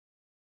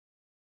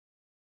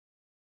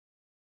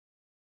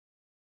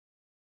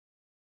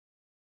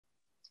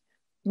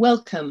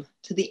Welcome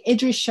to the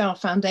Idris Shah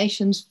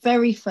Foundation's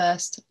very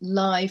first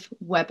live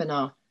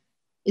webinar.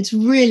 It's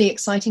really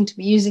exciting to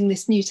be using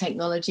this new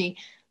technology.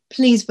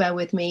 Please bear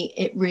with me,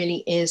 it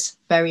really is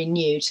very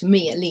new, to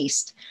me at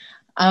least.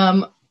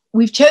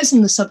 We've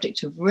chosen the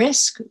subject of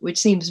risk, which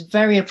seems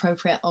very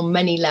appropriate on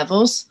many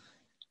levels.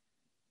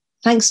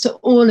 Thanks to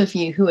all of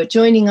you who are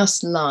joining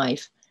us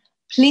live.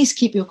 Please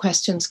keep your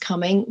questions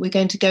coming. We're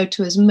going to go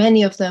to as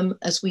many of them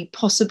as we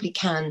possibly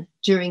can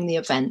during the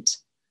event.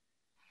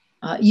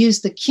 Use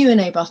the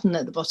Q&A button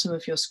at the bottom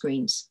of your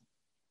screens.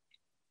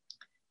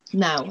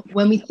 Now,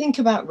 when we think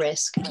about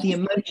risk, the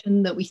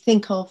emotion that we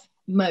think of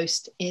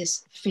most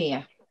is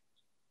fear.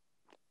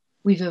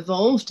 We've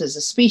evolved as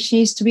a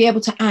species to be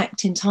able to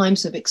act in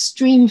times of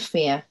extreme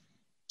fear,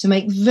 to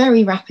make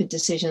very rapid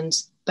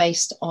decisions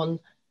based on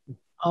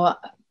our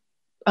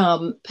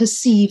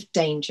perceived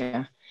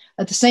danger.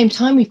 At the same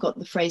time, we've got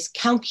the phrase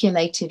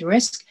calculated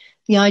risk,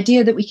 the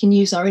idea that we can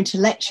use our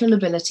intellectual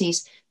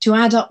abilities to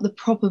add up the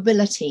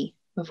probability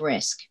of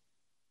risk.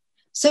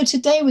 So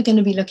today we're going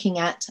to be looking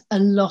at a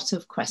lot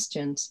of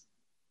questions.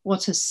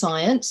 What has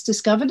science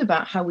discovered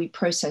about how we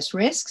process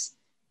risks?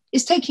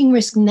 Is taking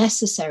risk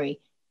necessary,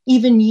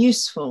 even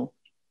useful?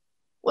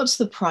 What's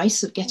the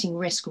price of getting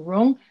risk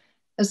wrong?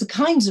 As the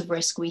kinds of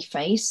risk we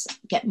face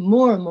get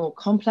more and more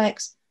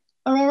complex,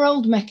 are our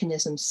old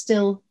mechanisms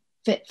still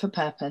fit for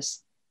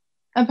purpose?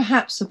 And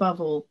perhaps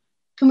above all,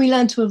 can we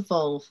learn to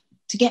evolve,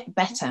 to get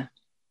better?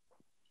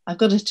 I've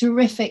got a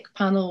terrific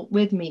panel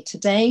with me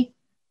today.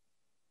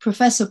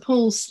 Professor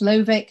Paul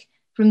Slovic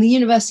from the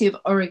University of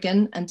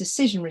Oregon and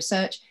Decision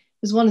Research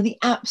is one of the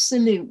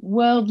absolute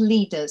world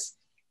leaders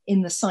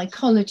in the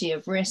psychology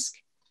of risk.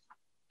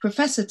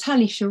 Professor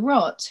Tali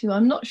Sharot, who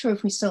I'm not sure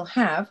if we still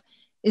have,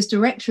 is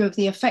director of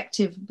the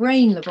Affective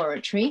Brain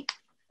Laboratory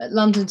at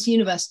London's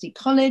University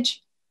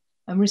College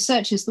and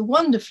researches the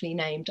wonderfully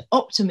named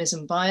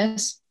Optimism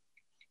bias.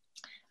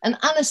 And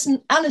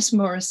Alice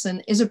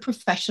Morrison is a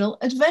professional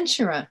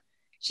adventurer.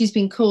 She's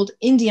been called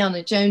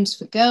Indiana Jones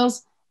for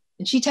girls,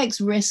 and she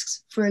takes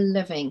risks for a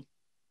living.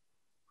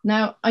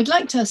 Now, I'd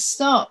like to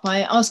start by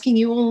asking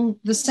you all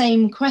the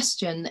same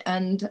question.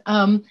 And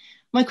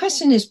my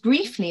question is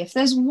briefly, if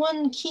there's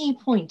one key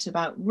point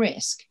about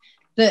risk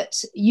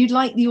that you'd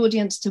like the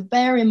audience to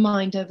bear in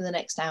mind over the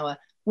next hour,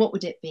 what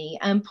would it be?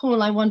 And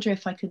Paul, I wonder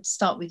if I could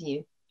start with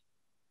you.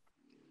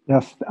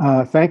 Yes,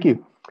 thank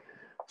you.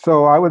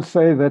 So I would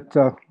say that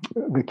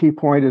the key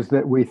point is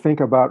that we think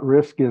about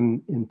risk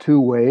in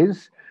two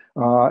ways,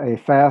 a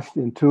fast,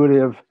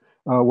 intuitive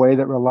way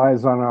that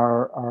relies on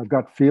our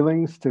gut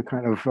feelings to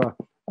kind of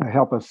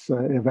help us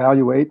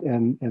evaluate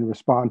and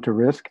respond to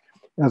risk,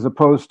 as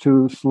opposed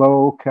to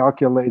slow,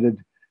 calculated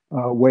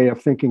way of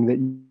thinking that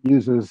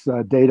uses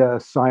data,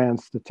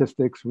 science,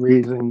 statistics,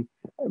 reason,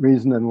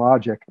 and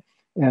logic.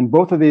 And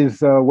both of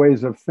these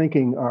ways of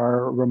thinking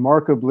are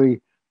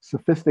remarkably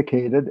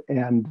sophisticated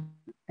and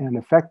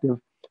effective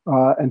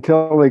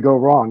until they go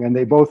wrong, and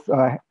they both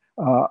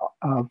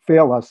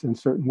fail us in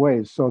certain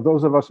ways. So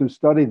those of us who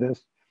study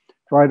this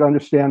try to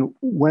understand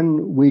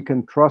when we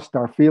can trust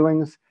our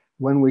feelings,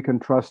 when we can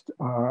trust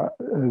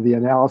the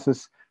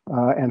analysis,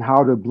 and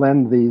how to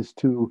blend these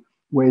two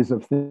ways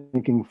of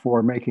thinking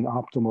for making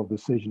optimal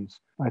decisions.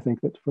 I think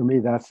that for me,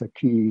 that's a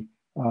key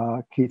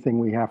thing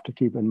we have to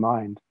keep in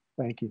mind.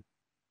 Thank you.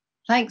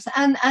 Thanks.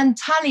 And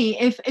Tali,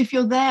 if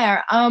you're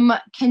there,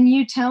 can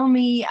you tell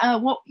me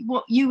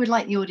what you would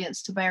like the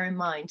audience to bear in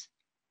mind?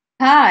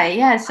 Hi,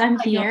 yes, I'm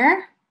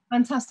here.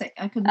 Fantastic.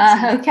 I couldn't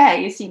see you.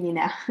 Okay, you see me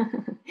now.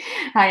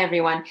 Hi,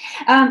 everyone.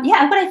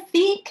 Yeah, what I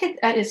think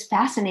is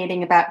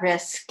fascinating about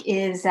risk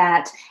is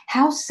that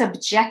how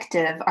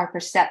subjective our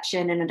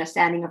perception and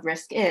understanding of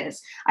risk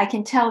is. I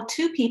can tell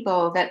two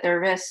people that their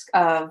risk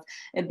of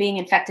being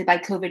infected by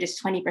COVID is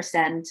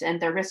 20%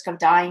 and their risk of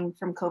dying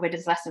from COVID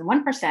is less than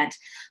 1%.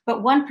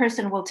 But one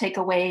person will take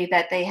away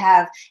that they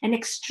have an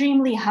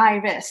extremely high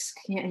risk,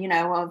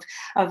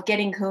 of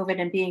getting COVID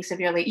and being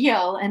severely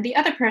ill. And the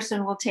other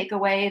person will take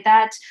away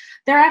that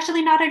they're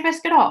actually not at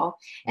risk at all.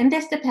 And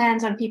this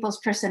depends on people's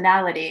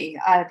personality.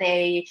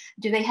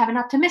 Do they have an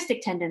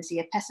optimistic tendency,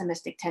 a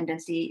pessimistic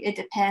tendency? It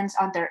depends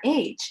on their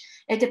age.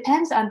 It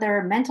depends on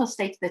their mental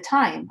state at the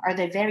time. Are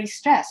they very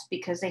stressed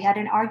because they had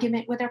an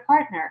argument with their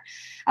partner?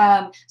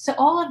 So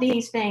all of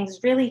these things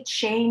really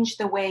change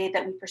the way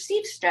that we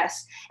perceive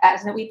stress,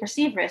 as that we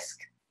perceive risk.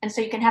 And so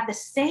you can have the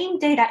same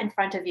data in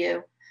front of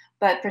you,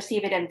 but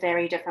perceive it in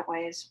very different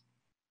ways.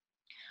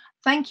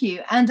 Thank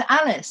you. And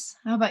Alice,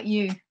 how about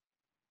you?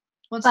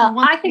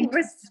 I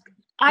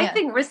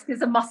think risk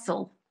is a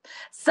muscle.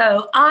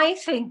 So I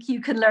think you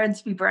can learn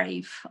to be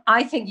brave.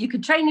 I think you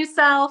can train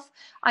yourself.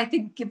 I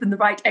think given the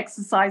right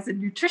exercise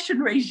and nutrition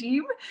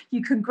regime,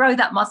 you can grow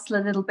that muscle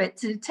a little bit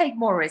to take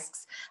more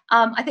risks.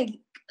 I think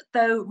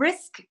though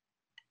risk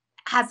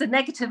has a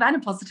negative and a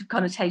positive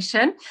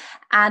connotation.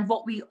 And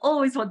what we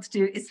always want to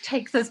do is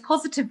take those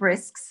positive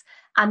risks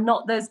and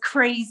not those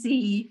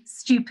crazy,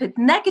 stupid,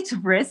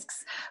 negative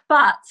risks.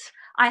 But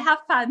I have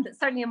found that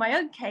certainly in my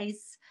own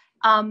case,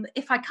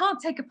 if I can't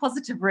take a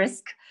positive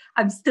risk,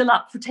 I'm still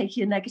up for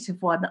taking a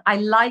negative one. I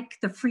like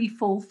the free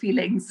fall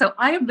feeling. So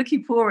I am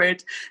looking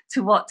forward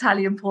to what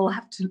Tali and Paul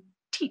have to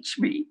teach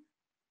me.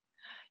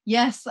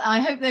 Yes,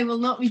 I hope they will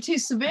not be too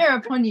severe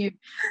upon you.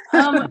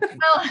 Well,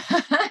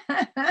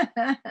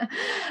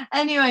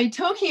 anyway,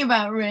 talking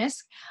about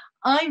risk,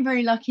 I'm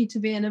very lucky to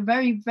be in a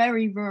very,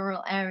 very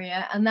rural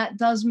area. And that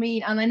does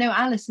mean, and I know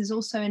Alice is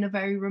also in a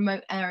very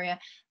remote area,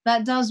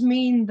 that does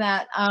mean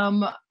that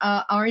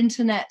our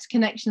internet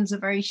connections are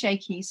very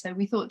shaky. So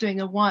we thought doing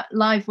a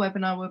live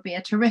webinar would be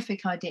a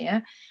terrific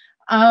idea.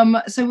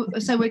 So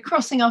we're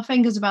crossing our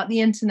fingers about the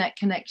internet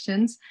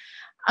connections.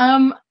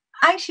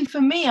 Actually, for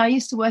me, I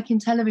used to work in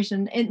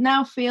television. It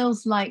now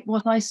feels like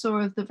what I saw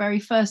of the very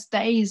first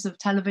days of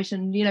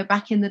television, you know,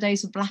 back in the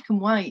days of black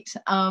and white.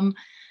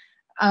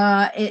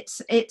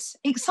 It's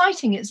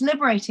exciting, it's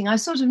liberating. I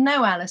sort of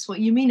know, Alice, what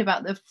you mean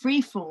about the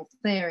free fall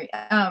theory,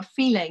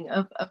 feeling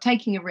of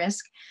taking a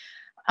risk.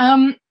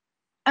 And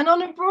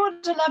on a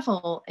broader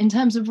level, in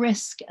terms of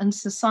risk and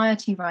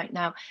society right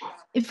now,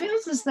 it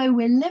feels as though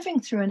we're living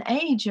through an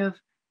age of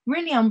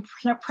really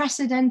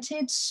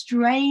unprecedented,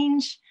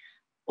 strange,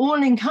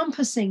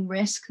 all-encompassing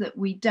risk that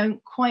we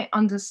don't quite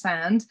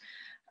understand.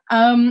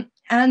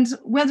 And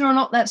whether or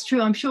not that's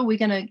true, I'm sure we're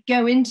going to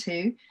go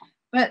into,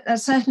 but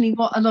that's certainly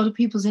what a lot of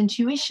people's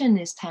intuition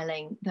is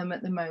telling them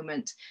at the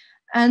moment.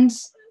 And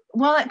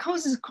while that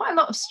causes quite a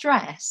lot of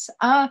stress,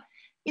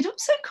 it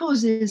also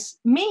causes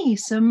me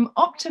some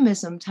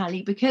optimism,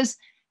 Tali, because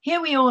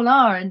here we all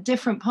are in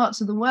different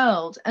parts of the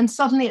world, and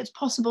suddenly it's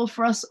possible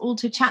for us all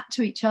to chat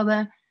to each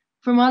other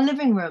from our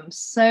living rooms.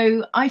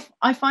 So I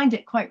find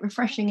it quite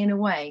refreshing in a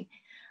way.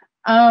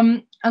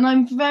 And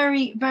I'm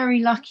very, very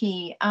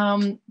lucky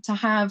to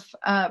have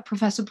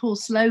Professor Paul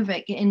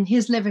Slovic in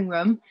his living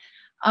room,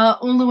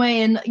 all the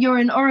way in, you're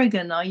in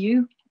Oregon, are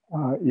you?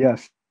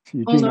 Yes,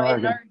 Eugene,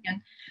 Oregon.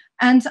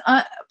 And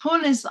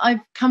Paul is,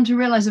 I've come to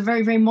realize, a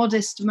very, very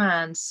modest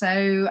man.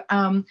 So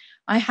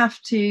I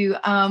have to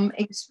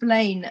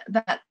explain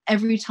that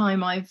every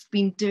time I've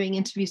been doing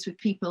interviews with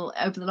people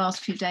over the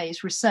last few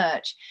days,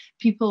 research,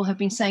 people have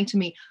been saying to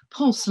me,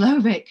 Paul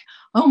Slovic,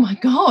 oh my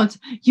God,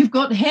 you've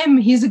got him,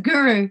 he's a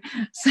guru.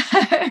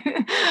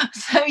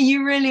 So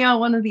you really are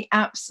one of the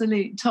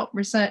absolute top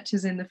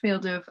researchers in the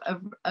field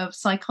of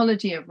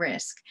psychology of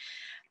risk.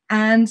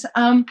 And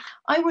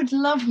I would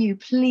love you,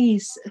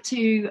 please,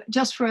 to,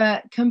 just for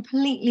a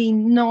completely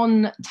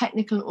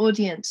non-technical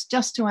audience,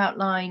 just to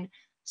outline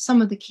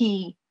some of the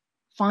key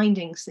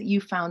findings that you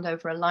found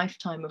over a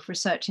lifetime of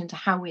research into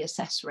how we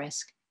assess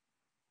risk.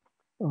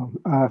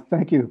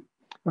 Thank you.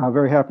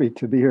 Very happy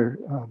to be here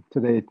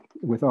today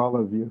with all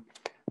of you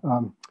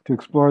to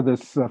explore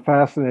this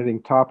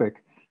fascinating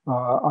topic.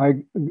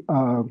 I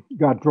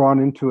got drawn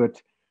into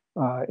it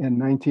in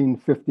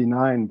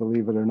 1959,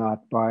 believe it or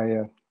not, by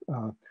a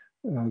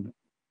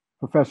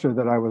professor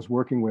that I was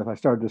working with. I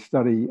started to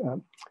study,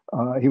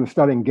 he was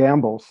studying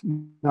gambles,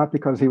 not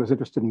because he was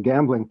interested in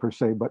gambling per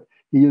se, but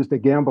he used a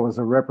gamble as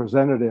a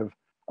representative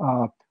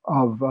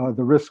of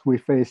the risk we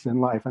face in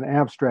life, an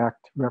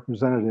abstract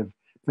representative,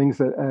 things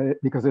that,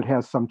 because it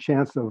has some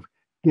chance of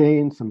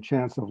gain, some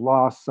chance of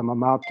loss, some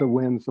amount to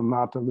win, some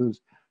amount to lose.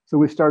 So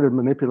we started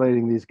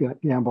manipulating these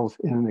gambles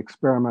in an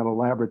experimental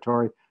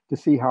laboratory to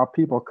see how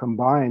people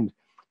combined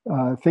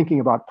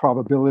thinking about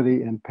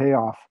probability and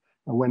payoff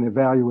when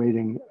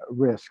evaluating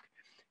risk.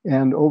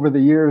 And over the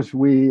years,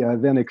 we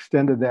then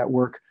extended that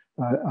work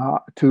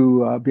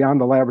to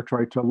beyond the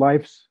laboratory to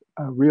life's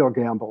real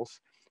gambles,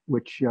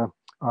 which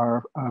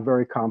are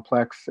very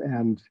complex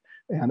and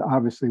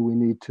obviously we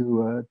need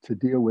to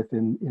deal with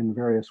in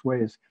various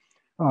ways.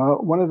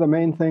 One of the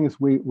main things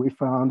we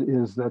found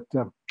is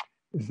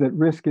that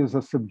risk is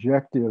a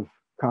subjective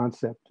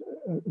concept.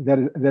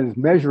 That is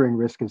measuring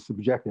risk is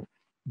subjective.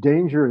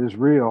 Danger is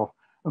real,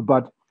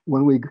 but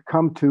when we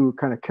come to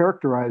kind of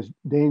characterize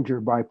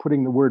danger by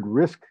putting the word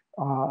risk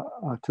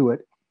to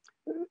it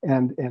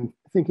and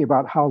thinking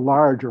about how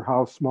large or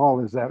how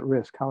small is that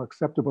risk, how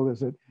acceptable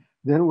is it,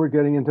 then we're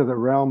getting into the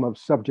realm of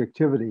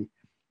subjectivity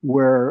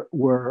where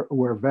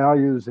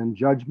values and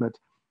judgment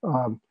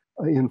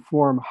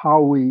inform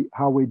how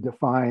we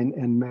define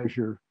and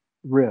measure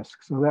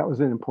risk. So that was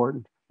an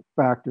important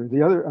factor.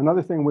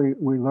 Another thing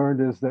we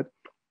learned is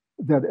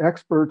that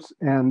experts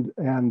and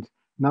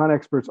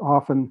non-experts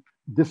often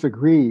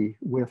disagree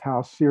with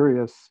how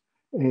serious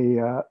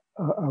a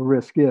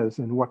risk is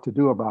and what to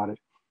do about it.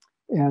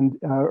 And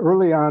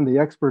early on, the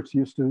experts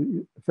used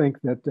to think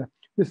that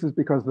this is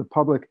because the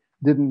public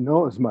didn't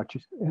know as much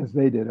as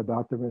they did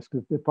about the risk.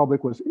 The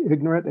public was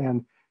ignorant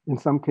and in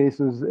some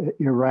cases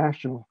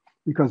irrational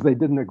because they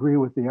didn't agree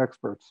with the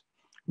experts.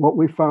 What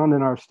we found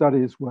in our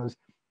studies was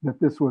that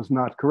this was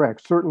not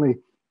correct. Certainly,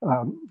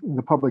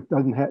 the public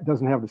doesn't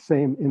have the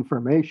same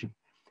information,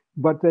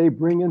 but they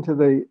bring into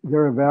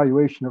their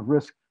evaluation of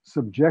risk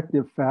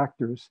subjective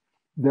factors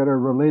that are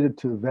related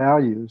to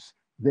values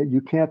that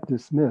you can't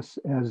dismiss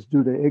as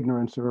due to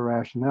ignorance or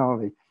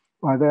irrationality.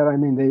 By that, I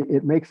mean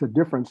it makes a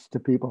difference to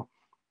people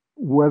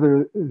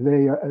whether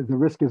the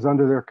risk is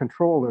under their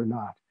control or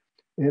not.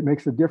 It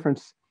makes a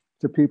difference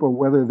to people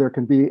whether there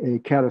can be a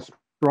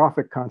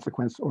catastrophic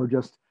consequence or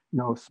just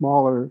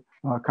smaller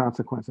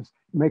consequences.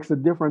 It makes a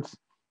difference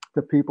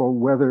to people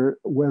whether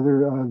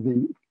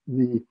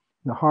the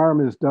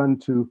harm is done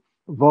to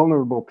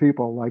vulnerable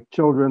people like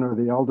children or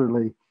the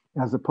elderly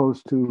as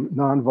opposed to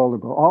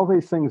non-vulnerable. All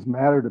these things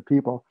matter to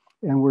people,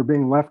 and we're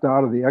being left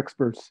out of the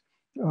experts'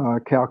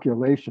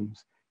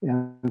 calculations.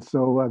 And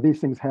so these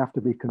things have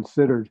to be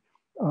considered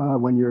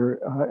when you're,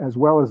 as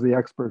well as the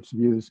experts'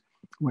 views,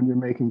 when you're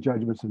making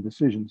judgments and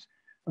decisions.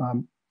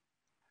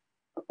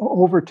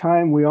 Over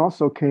time, we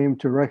also came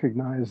to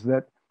recognize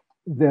that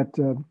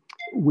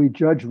we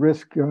judge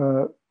risk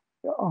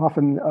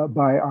often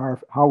by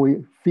how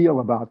we feel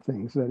about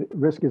things. That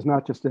risk is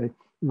not just a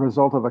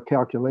result of a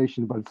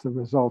calculation, but it's the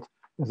result,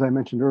 as I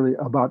mentioned earlier,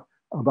 about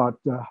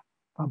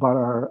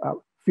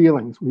our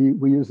feelings.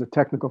 We use the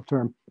technical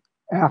term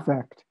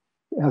affect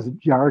as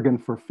jargon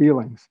for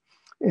feelings,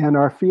 and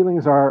our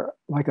feelings are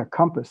like a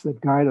compass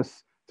that guide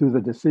us through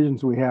the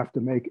decisions we have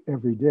to make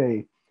every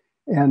day.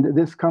 And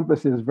this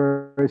compass is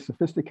very, very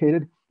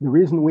sophisticated. The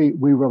reason we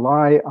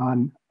rely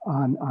on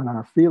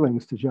our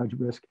feelings to judge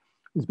risk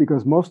is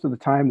because most of the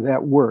time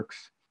that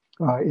works.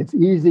 It's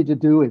easy to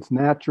do, it's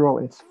natural,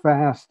 it's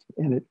fast,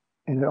 and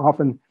it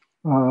often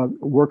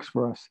works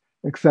for us,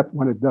 except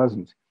when it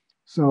doesn't.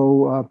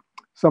 So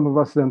some of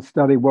us then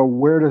study, well,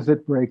 where does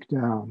it break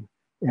down?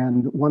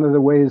 And one of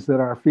the ways that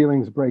our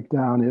feelings break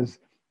down is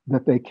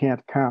that they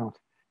can't count.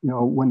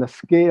 When the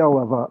scale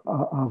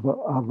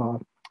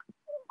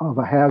of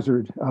a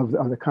hazard,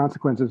 of the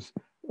consequences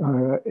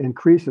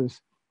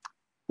increases,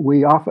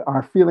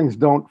 our feelings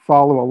don't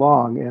follow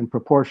along and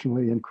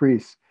proportionally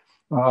increase.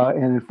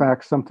 And in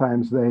fact,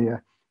 sometimes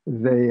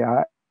they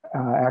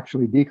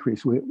actually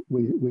decrease. We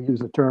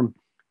use a term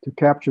to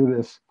capture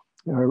this,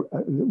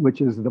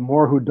 which is the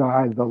more who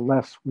die, the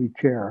less we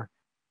care.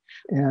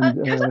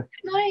 And can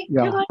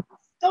I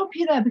stop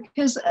you there,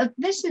 because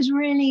this is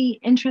really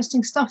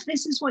interesting stuff.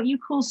 This is what you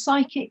call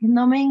psychic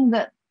numbing.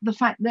 That the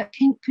fact that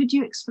could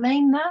you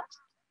explain that?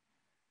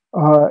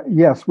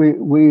 Yes,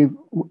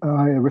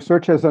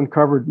 research has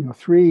uncovered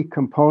 3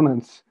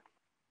 components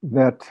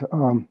that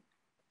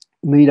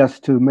lead us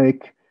to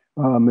make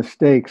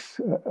mistakes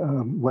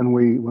when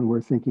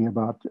we're thinking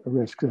about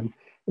risks,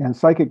 and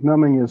psychic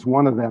numbing is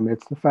one of them.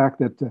 It's the fact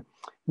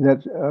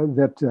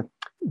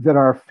that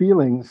our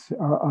feelings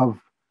of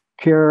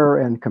care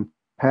and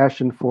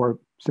compassion for,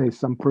 say,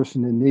 some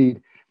person in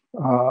need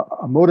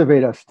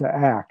motivate us to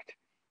act,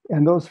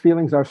 and those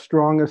feelings are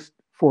strongest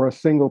for a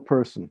single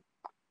person.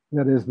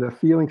 That is, the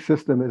feeling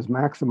system is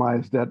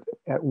maximized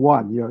at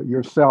one,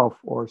 yourself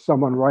or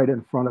someone right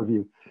in front of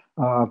you,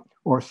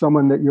 or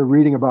someone that you're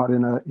reading about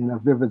in a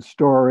vivid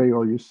story,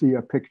 or you see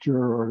a picture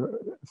or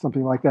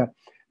something like that.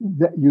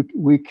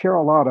 We care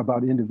a lot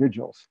about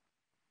individuals.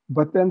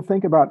 But then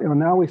think about,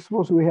 now we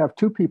suppose we have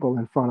 2 people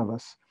in front of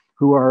us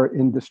who are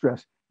in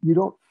distress. You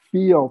don't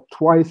feel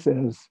twice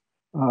as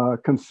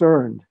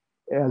concerned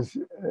as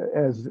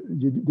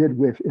you did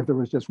if there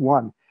was just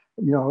one.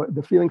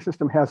 The feeling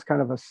system has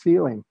kind of a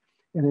ceiling.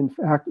 And in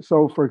fact,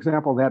 so for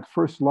example, that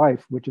first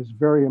life, which is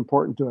very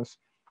important to us,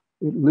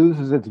 it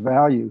loses its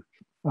value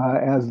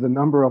as the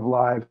number of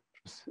lives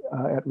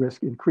at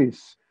risk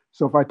increase.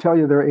 So if I tell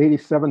you there are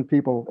 87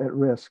 people at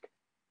risk,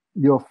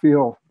 you'll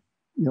feel,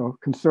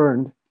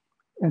 concerned.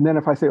 And then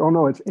if I say, oh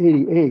no, it's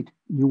 88,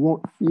 you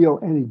won't feel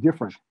any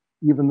different,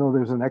 even though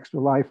there's an extra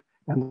life,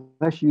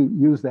 unless you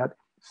use that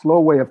slow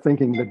way of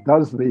thinking that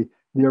does the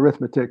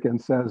arithmetic and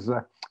says,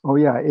 oh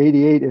yeah,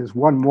 88 is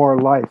one more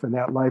life, and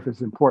that life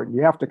is important.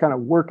 You have to kind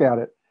of work at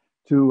it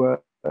to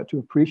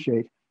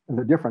appreciate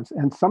the difference.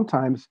 And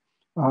sometimes,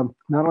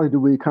 not only do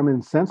we become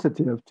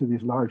insensitive to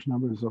these large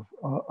numbers of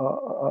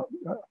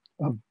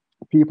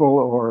people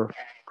or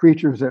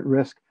creatures at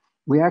risk,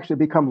 we actually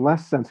become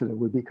less sensitive.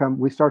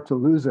 We start to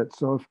lose it.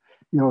 So if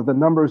the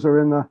numbers are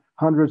in the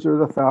hundreds or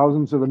the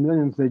thousands or the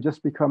millions, they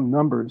just become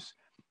numbers.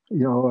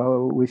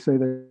 We say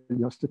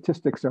that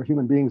statistics are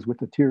human beings with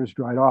the tears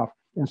dried off,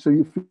 and so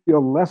you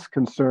feel less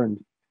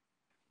concerned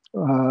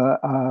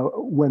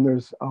when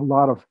there's a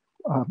lot of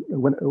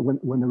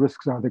when the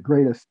risks are the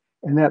greatest,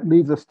 and that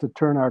leads us to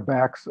turn our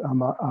backs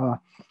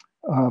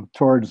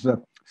towards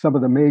some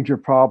of the major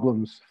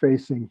problems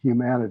facing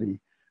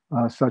humanity,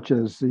 such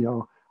as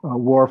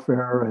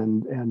warfare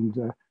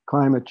and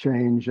climate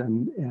change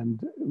and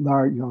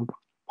large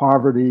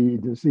poverty,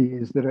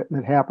 disease that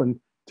happen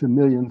to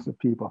millions of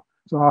people.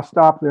 So I'll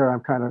stop there.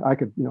 I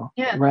could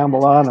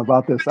ramble on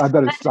about this. I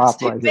better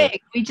stop right here.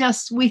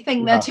 We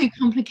think they're too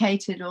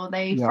complicated, or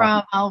they throw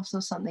out valves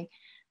or something.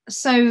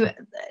 So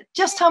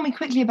just tell me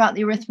quickly about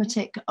the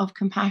arithmetic of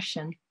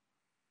compassion.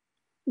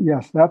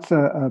 Yes, that's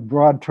a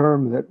broad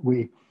term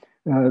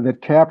that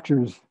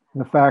captures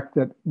the fact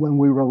that when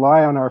we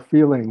rely on our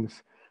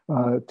feelings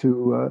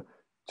to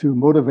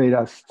motivate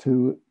us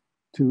to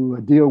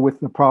deal with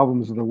the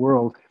problems of the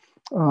world,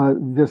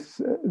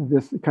 this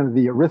kind of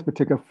the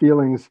arithmetic of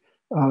feelings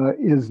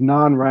is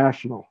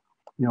non-rational.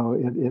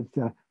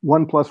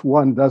 1 +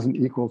 1 doesn't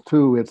equal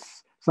 2.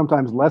 It's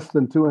sometimes less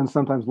than 2 and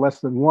sometimes less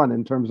than 1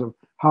 in terms of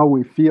how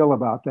we feel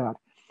about that.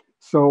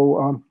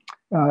 So,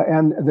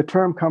 and the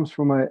term comes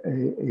from a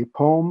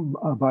poem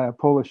by a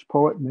Polish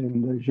poet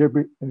named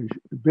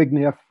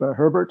Zbigniew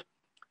Herbert,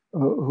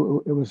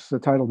 who it was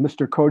titled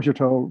 "Mr.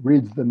 Cogito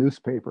Reads the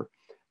Newspaper."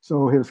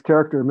 So his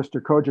character,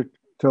 Mr.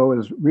 Cogito,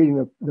 is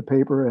reading the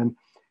paper, and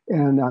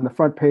on the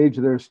front page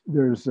there's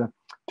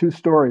 2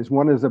 stories.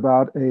 One is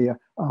about a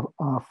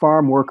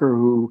farm worker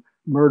who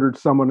murdered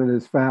someone in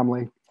his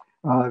family.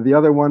 The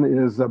other one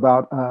is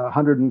about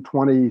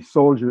 120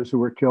 soldiers who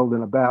were killed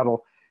in a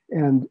battle.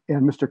 And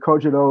Mr.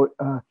 Cogito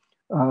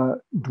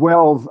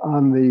dwells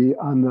on the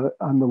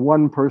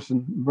one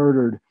person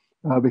murdered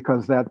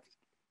because that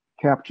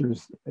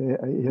captures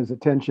his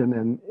attention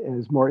and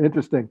is more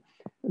interesting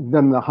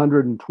than the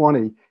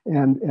 120.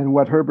 And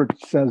what Herbert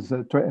says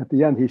at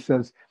the end, he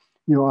says,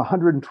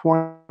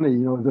 120,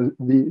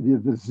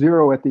 the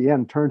zero at the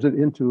end turns it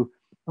into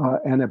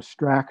an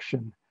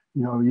abstraction.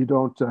 You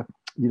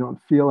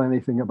don't feel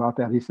anything about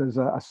that. He says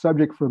a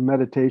subject for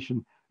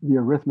meditation, the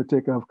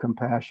arithmetic of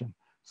compassion.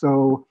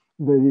 So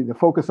the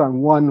focus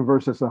on 1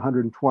 versus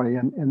 120,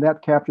 and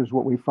that captures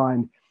what we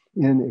find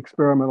in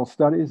experimental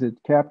studies. It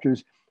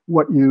captures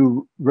what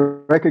you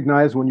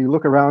recognize when you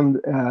look around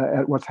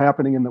at what's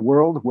happening in the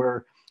world,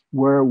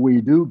 where we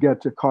do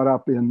get caught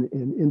up in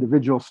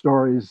individual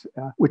stories,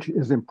 which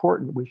is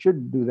important. We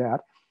should do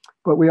that.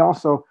 But we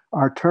also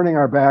are turning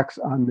our backs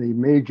on the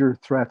major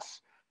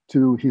threats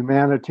to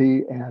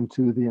humanity and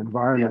to the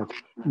environment,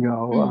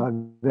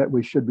 that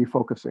we should be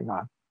focusing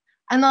on.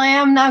 And I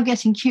am now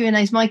getting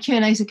Q&As. My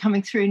Q&As are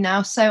coming through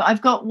now. So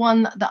I've got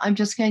one that I'm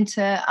just going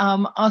to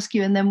ask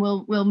you, and then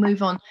we'll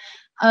move on.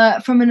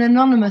 From an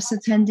anonymous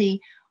attendee,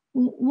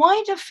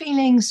 why do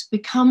feelings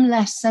become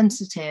less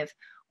sensitive?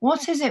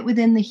 What is it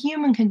within the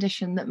human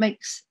condition that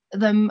makes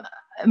them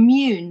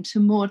immune to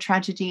more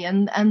tragedy?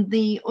 And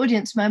the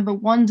audience member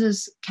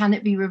wonders, can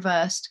it be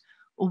reversed,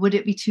 or would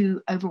it be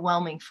too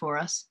overwhelming for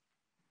us?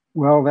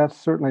 Well, that's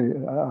certainly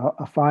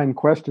a fine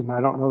question. I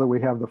don't know that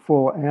we have the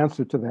full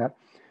answer to that.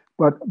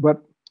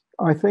 But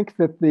I think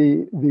that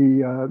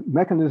the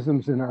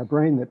mechanisms in our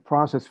brain that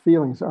process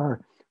feelings are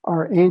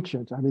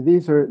ancient. I mean,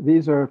 this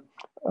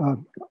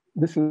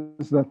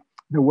is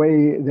the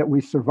way that we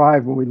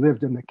survived when we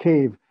lived in the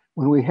cave,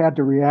 when we had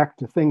to react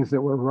to things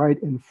that were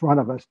right in front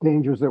of us,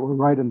 dangers that were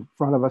right in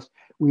front of us.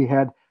 We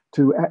had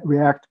to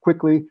react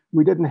quickly.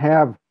 We didn't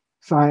have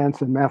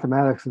science and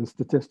mathematics and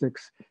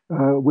statistics.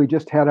 We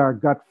just had our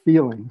gut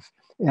feelings,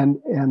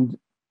 and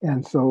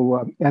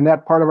so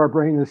that part of our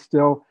brain is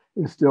still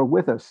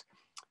with us.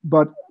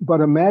 But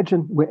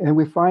imagine, and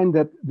we find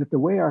that the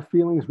way our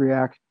feelings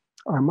react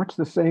are much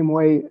the same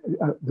way,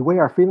 the way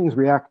our feelings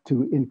react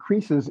to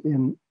increases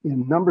in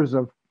numbers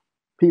of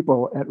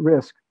people at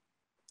risk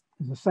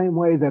is the same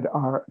way that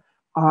our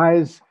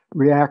eyes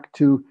react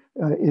to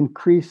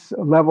increased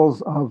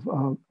levels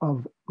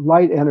of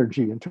light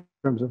energy in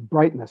terms of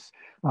brightness.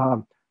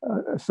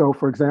 So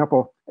for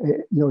example,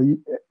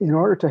 in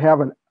order to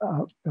have a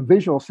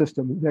visual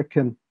system that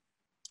can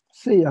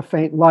see a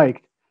faint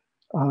light,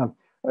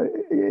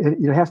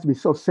 it has to be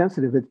so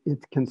sensitive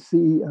it can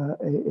see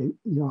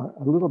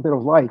a little bit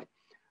of light,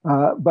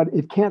 but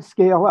it can't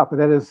scale up.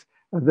 That is,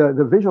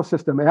 the visual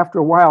system, after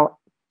a while,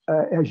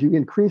 as you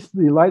increase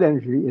the light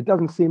energy, it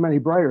doesn't seem any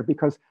brighter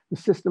because the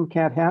system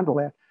can't handle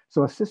that.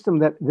 So a system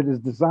that is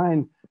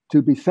designed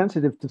to be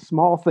sensitive to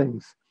small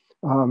things,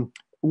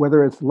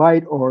 whether it's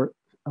light or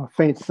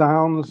faint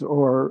sounds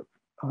or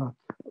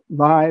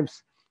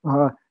lives,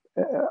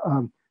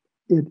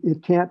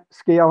 it can't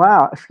scale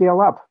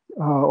up,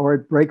 or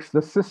it breaks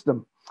the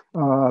system.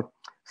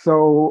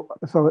 So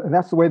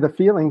that's the way the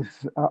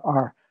feelings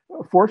are.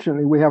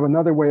 Fortunately, we have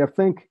another way of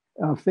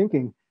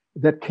thinking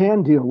that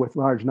can deal with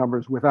large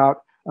numbers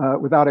without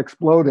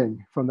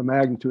exploding from the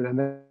magnitude, and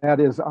that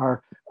is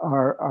our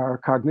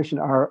cognition,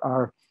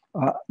 our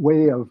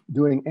way of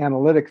doing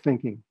analytic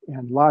thinking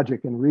and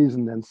logic and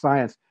reason and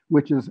science,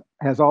 which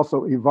has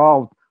also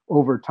evolved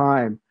over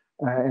time.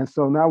 And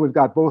so now we've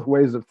got both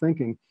ways of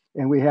thinking,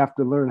 and we have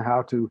to learn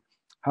how to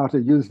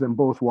use them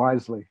both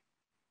wisely.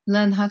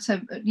 Learn how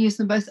to use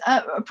them both.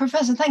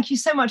 Professor, thank you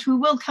so much. We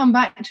will come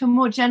back to a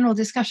more general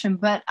discussion,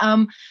 but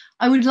I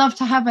would love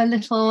to have a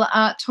little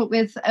talk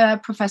with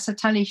Professor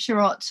Tali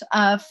Sharot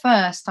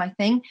first, I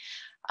think.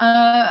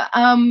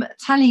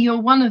 Tali,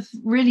 you're one of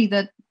really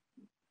the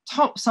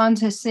top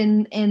scientists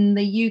in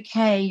the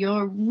UK.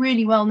 You're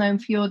really well known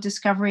for your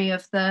discovery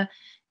of the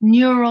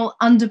neural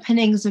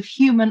underpinnings of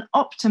human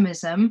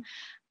optimism.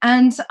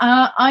 And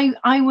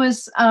I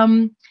was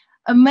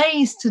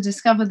amazed to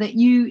discover that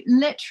you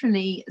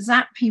literally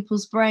zap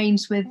people's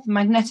brains with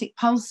magnetic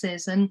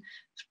pulses and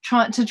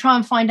try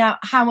and find out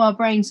how our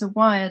brains are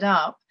wired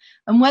up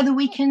and whether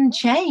we can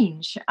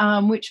change,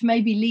 which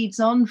maybe leads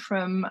on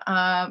from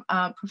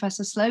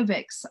Professor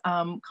Slovic's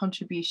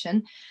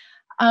contribution.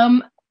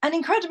 And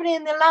incredibly,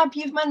 in the lab,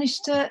 you've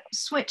managed to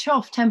switch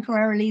off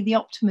temporarily the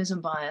optimism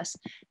bias.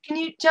 Can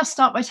you just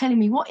start by telling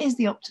me, what is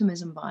the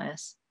optimism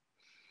bias?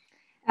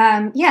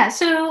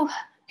 So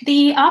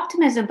The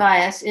optimism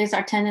bias is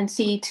our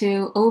tendency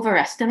to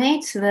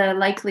overestimate the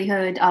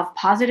likelihood of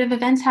positive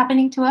events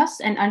happening to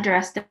us and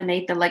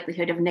underestimate the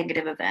likelihood of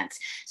negative events.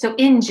 So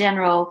in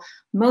general,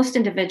 most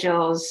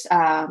individuals,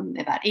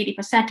 about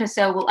 80% or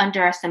so, will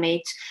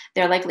underestimate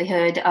their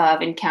likelihood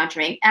of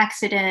encountering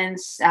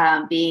accidents,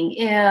 being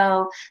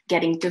ill,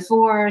 getting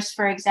divorced,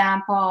 for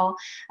example,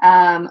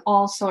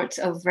 all sorts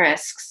of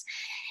risks.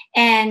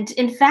 And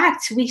in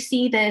fact, we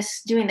see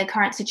this during the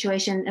current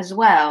situation as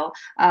well.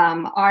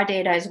 Our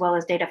data, as well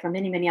as data from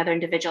many, many other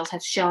individuals,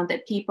 have shown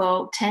that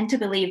people tend to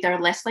believe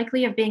they're less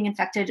likely of being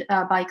infected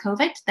by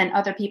COVID than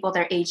other people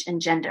their age and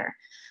gender.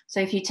 So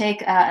if you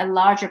take a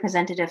large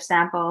representative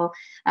sample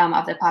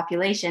of the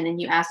population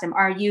and you ask them,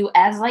 are you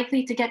as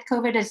likely to get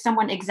COVID as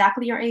someone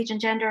exactly your age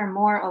and gender, or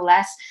more or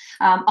less?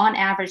 On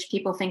average,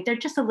 people think they're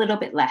just a little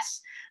bit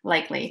less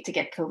likely to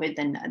get COVID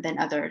than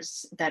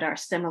others that are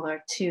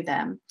similar to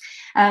them.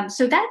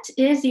 So that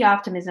is the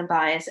optimism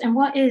bias. And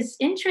what is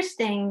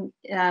interesting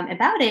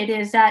about it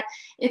is that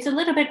it's a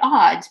little bit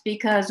odd,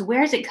 because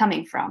where is it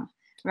coming from?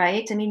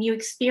 Right? I mean, you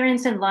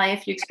experience in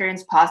life, you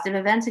experience positive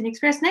events and you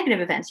experience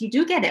negative events. You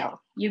do get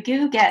ill. You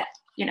do get,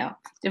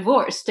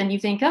 divorced, and you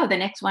think, oh, the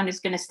next one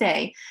is going to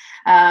stay.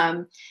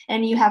 And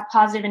you have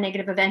positive and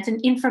negative events and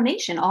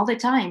information all the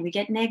time. We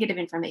get negative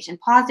information,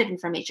 positive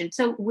information.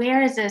 So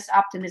where is this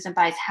optimism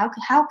bias?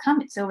 How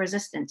come it's so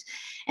resistant?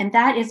 And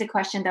that is a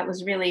question that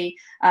was really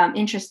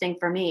interesting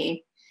for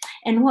me.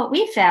 And what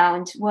we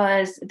found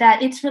was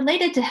that it's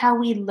related to how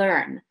we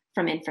learn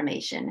from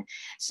information.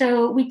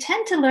 So we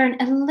tend to learn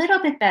a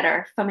little bit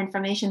better from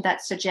information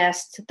that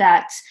suggests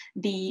that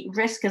the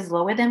risk is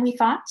lower than we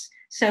thought.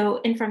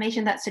 So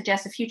information that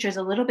suggests the future is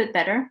a little bit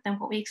better than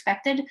what we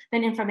expected,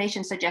 than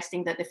information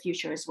suggesting that the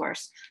future is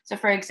worse. So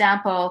for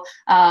example,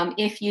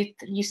 if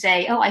you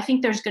say, oh, I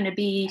think there's going to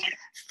be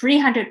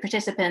 300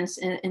 participants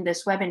in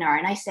this webinar,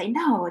 and I say,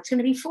 no, it's going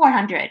to be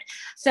 400.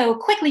 So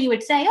quickly you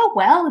would say, oh,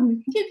 well,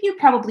 you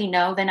probably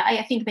know, then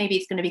I think maybe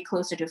it's going to be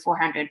closer to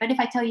 400. But if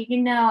I tell you,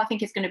 I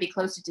think it's going to be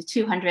closer to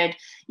 200,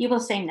 you will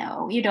say,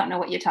 no, you don't know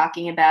what you're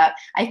talking about.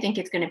 I think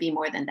it's going to be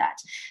more than that.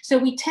 So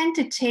we tend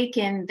to take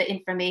in the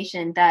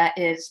information that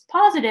is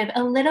positive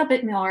a little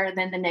bit more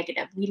than the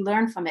negative. We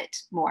learn from it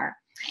more.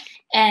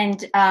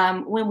 And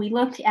when we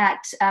look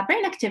at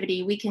brain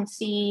activity, we can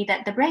see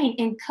that the brain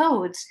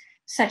encodes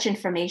such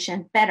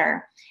information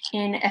better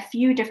in a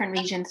few different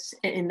regions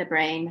in the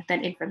brain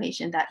than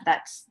information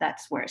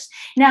that's worse.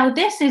 Now,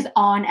 this is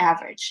on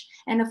average.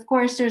 And of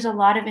course, there's a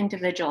lot of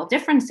individual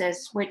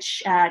differences,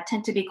 which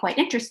tend to be quite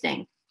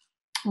interesting.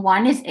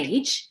 One is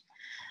age.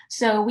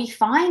 So we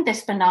find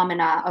this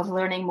phenomena of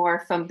learning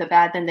more from the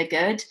bad than the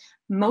good.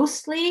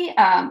 Mostly,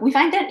 we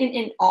find that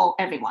in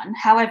everyone.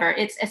 However,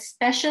 it's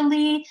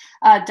especially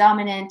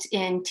dominant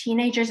in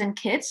teenagers and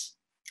kids.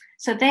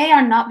 So they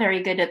are not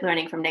very good at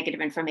learning from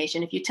negative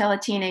information. If you tell a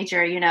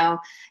teenager,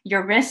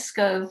 your risk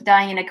of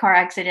dying in a car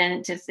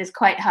accident is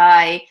quite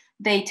high,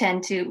 they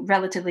tend to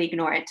relatively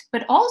ignore it.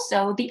 But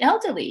also the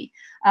elderly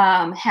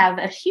have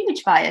a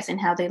huge bias in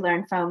how they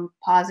learn from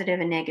positive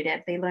and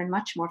negative. They learn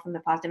much more from the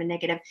positive and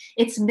negative.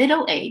 It's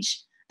middle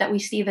age that we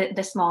see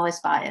the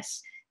smallest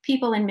bias.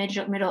 People in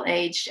middle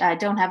age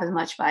don't have as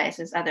much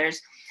bias as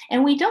others.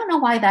 And we don't know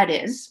why that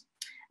is.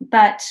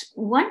 But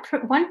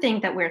one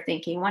thing that we're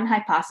thinking, one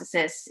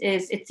hypothesis,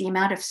 is it's the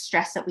amount of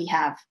stress that we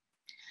have.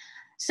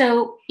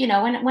 So,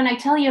 when I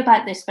tell you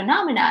about this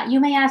phenomena,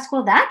 you may ask,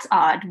 well, that's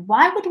odd.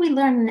 Why would we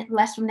learn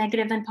less from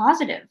negative than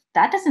positive?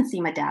 That doesn't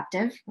seem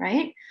adaptive,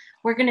 right?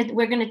 We're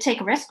gonna take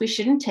risks we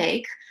shouldn't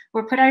take.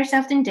 We're put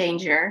ourselves in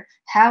danger.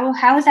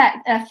 How is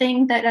that a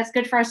thing that's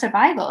good for our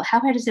survival? How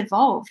it has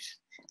evolved?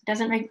 It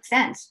doesn't make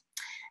sense.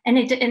 And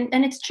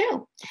it's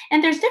true.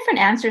 And there's different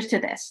answers to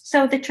this.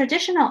 So the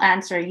traditional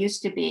answer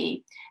used to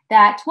be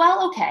that,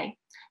 well, okay,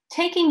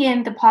 taking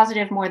in the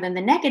positive more than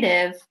the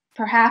negative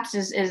perhaps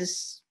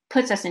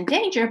puts us in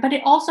danger, but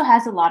it also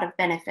has a lot of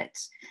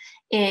benefits.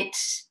 It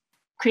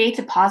creates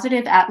a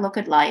positive outlook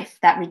at life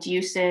that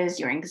reduces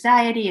your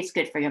anxiety. It's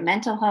good for your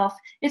mental health.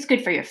 It's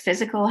good for your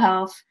physical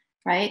health,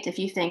 right? If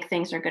you think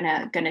things are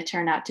gonna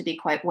turn out to be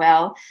quite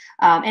well.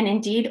 And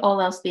indeed,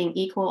 all else being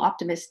equal,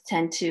 optimists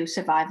tend to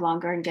survive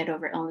longer and get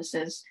over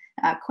illnesses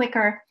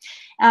quicker.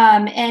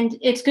 And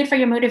it's good for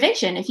your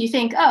motivation. If you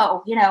think,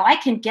 oh, I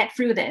can get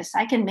through this,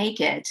 I can make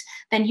it,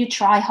 then you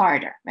try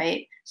harder,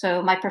 right?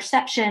 So my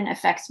perception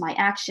affects my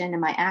action,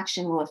 and my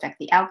action will affect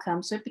the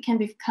outcome. So it can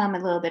become a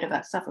little bit of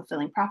a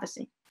self-fulfilling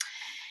prophecy.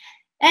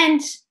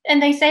 And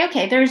they say,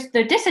 okay, there's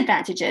the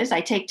disadvantages.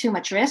 I take too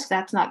much risk.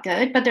 That's not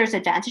good. But there's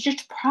advantages.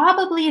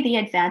 Probably the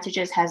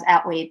advantages has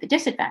outweighed the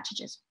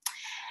disadvantages.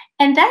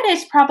 And that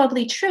is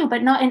probably true,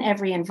 but not in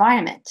every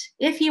environment.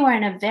 If you are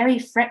in a very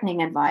threatening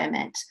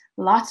environment,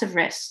 lots of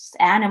risks,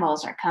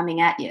 animals are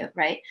coming at you,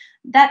 right?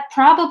 That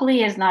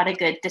probably is not a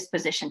good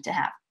disposition to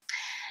have.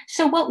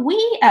 So what we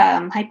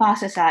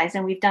hypothesize,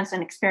 and we've done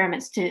some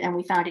experiments too, and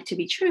we found it to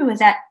be true, is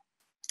that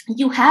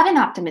you have an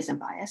optimism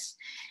bias,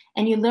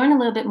 and you learn a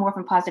little bit more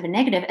from positive and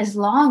negative as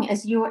long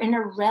as you're in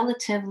a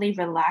relatively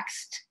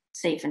relaxed,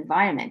 safe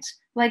environment.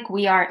 like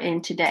we are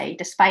in today,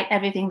 despite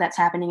everything that's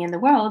happening in the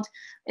world,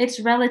 it's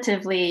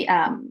relatively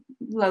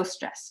low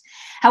stress.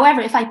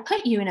 However, if I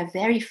put you in a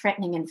very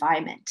threatening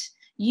environment,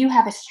 you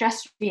have a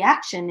stress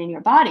reaction in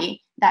your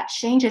body that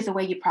changes the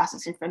way you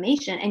process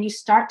information, and you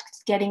start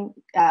getting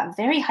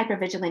very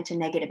hypervigilant to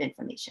negative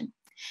information.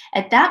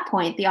 At that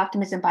point, the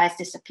optimism bias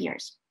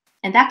disappears.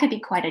 And that could be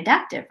quite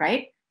adaptive,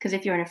 right? Because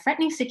if you're in a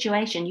threatening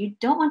situation, you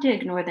don't want to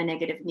ignore the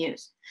negative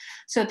news.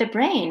 So the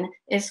brain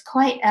is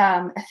quite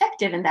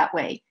effective in that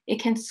way.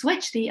 It can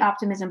switch the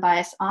optimism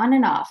bias on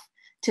and off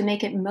to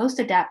make it most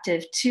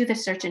adaptive to the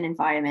certain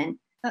environment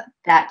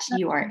that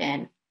you are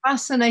in.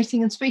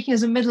 Fascinating. And speaking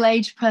as a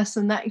middle-aged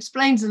person, that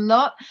explains a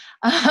lot.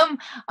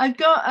 I've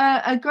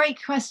got a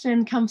great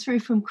question come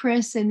through from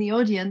Chris in the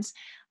audience.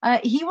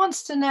 He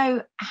wants to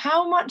know,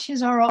 how much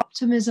is our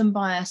optimism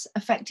bias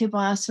affected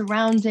by our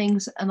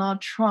surroundings and our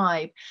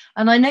tribe?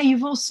 And I know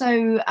you've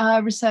also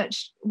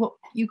researched what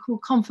you call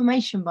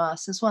confirmation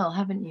bias as well,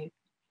 haven't you?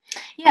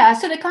 Yeah,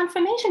 so the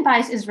confirmation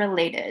bias is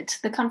related.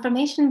 The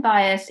confirmation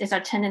bias is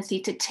our tendency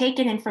to take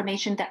in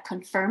information that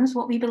confirms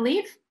what we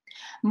believe,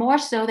 more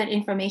so than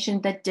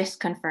information that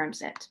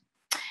disconfirms it.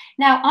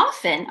 Now,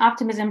 often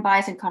optimism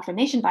bias and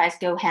confirmation bias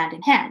go hand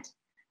in hand,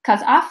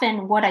 because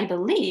often what I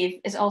believe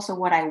is also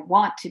what I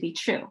want to be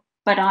true,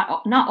 but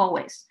not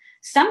always.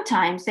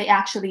 Sometimes they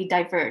actually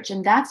diverge,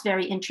 and that's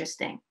very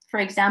interesting. For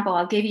example,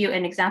 I'll give you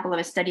an example of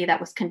a study that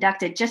was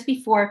conducted just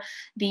before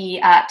the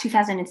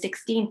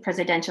 2016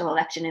 presidential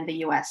election in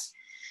the US.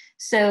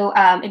 So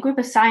a group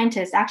of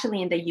scientists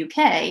actually in the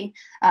UK,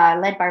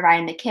 led by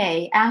Ryan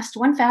McKay, asked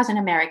 1,000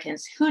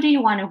 Americans, who do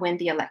you want to win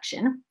the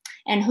election?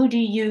 And who do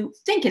you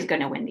think is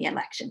going to win the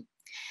election?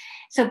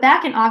 So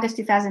back in August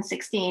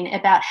 2016,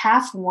 about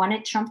half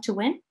wanted Trump to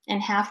win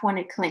and half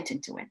wanted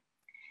Clinton to win.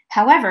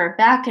 However,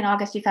 back in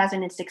August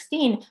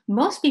 2016,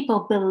 most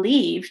people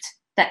believed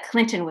that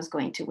Clinton was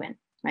going to win,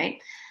 right?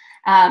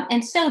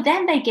 And so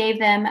then they gave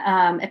them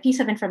a piece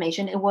of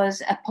information. It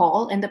was a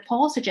poll, and the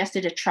poll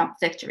suggested a Trump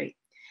victory.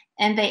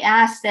 And they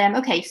asked them,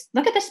 okay,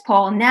 look at this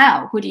poll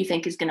now. Who do you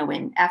think is going to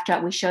win after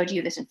we showed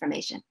you this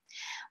information?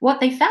 What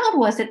they found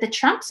was that the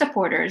Trump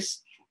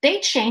supporters, they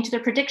changed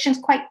their predictions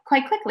quite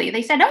quickly.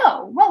 They said,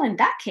 oh, well, in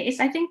that case,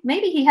 I think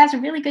maybe he has a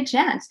really good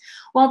chance.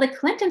 While the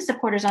Clinton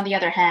supporters, on the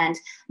other hand,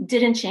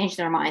 didn't change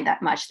their mind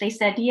that much. They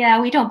said, yeah,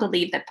 we don't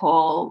believe the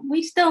poll.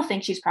 We still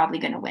think she's probably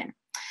going to win.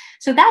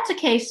 So that's a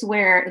case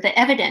where the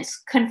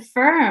evidence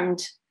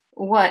confirmed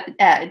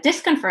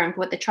disconfirmed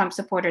what the Trump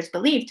supporters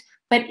believed,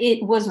 but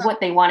it was what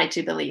they wanted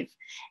to believe.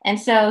 And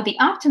so the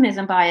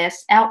optimism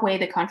bias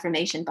outweighed the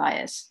confirmation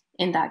bias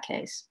in that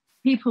case.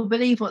 People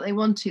believe what they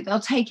want to.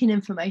 They'll take in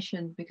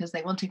information because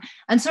they want to.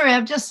 And sorry,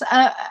 I've just,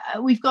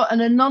 we've got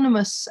an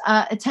anonymous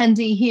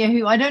attendee here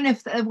who, I don't know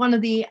if they're one of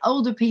the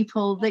older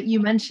people that you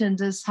mentioned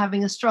as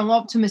having a strong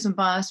optimism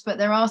bias, but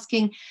they're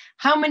asking,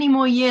 how many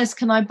more years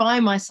can I buy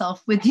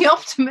myself with the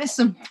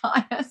optimism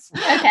bias?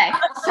 Okay,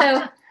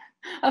 so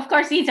of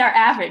course these are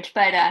average,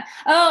 but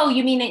oh,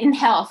 you mean in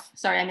health?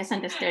 Sorry, I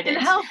misunderstood it. In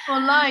health or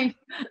life?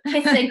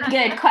 It's a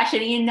good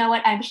question. You know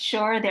what? I'm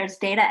sure there's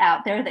data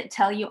out there that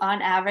tell you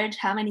on average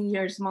how many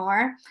years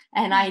more.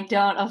 And I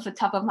don't, off the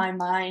top of my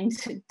mind,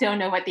 don't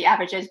know what the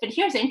average is. But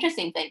here's the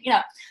interesting thing.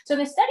 So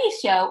the studies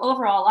show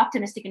overall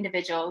optimistic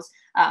individuals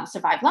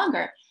survive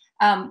longer.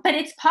 But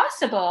it's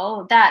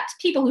possible that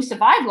people who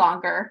survive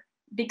longer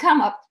become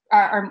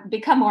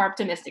more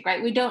optimistic,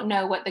 right? We don't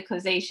know what the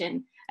causation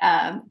is.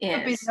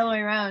 It'll be the other way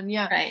around,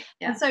 yeah. Right.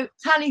 Yeah. And so,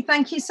 Tali,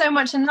 thank you so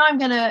much. And now I'm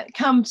going to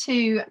come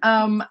to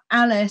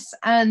Alice,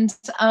 and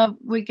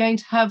we're going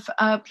to have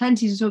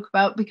plenty to talk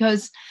about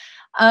because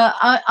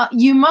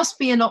you must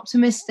be an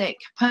optimistic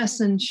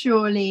person,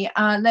 surely.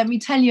 Let me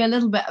tell you a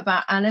little bit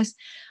about Alice.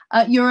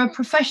 You're a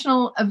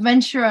professional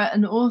adventurer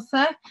and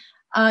author.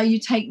 You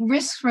take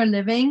risks for a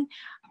living.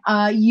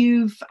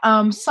 You've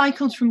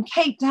cycled from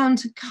Cape Town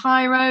to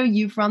Cairo.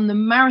 You've run the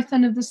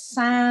Marathon of the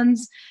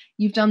Sands.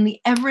 You've done the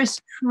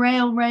Everest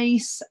Trail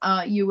race.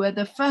 You were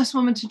the first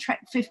woman to trek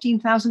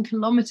 15,000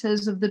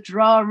 kilometres of the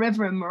Draa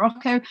River in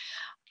Morocco.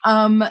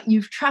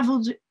 You've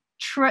travelled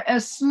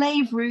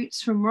slave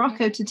routes from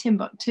Morocco to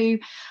Timbuktu.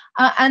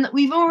 And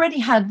we've already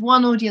had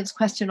one audience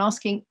question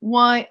asking,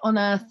 why on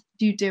earth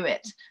do you do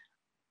it?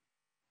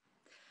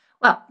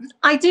 Well,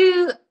 I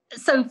do.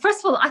 So first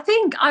of all, I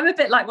think I'm a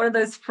bit like one of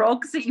those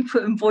frogs that you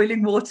put in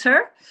boiling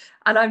water,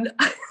 and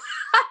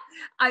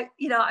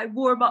I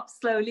warm up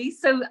slowly.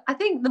 So I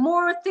think the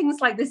more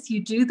things like this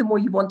you do, the more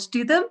you want to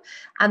do them,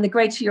 and the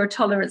greater your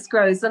tolerance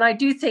grows. And I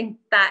do think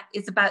that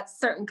is about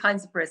certain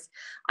kinds of risk.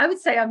 I would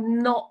say I'm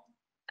not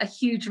a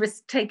huge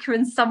risk taker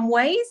in some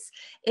ways,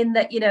 in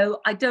that,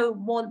 I don't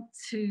want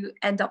to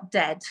end up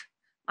dead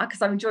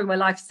because I'm enjoying my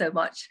life so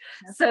much.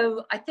 Yeah.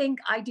 So I think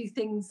I do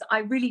things, I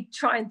really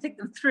try and think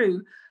them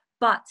through.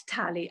 But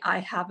Tali, I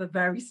have a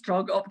very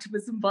strong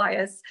optimism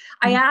bias.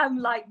 I am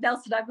like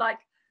Nelson, I'm like,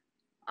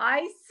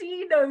 I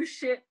see no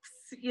ships,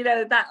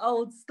 that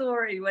old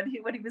story when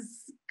he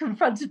was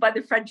confronted by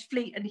the French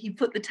fleet and he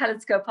put the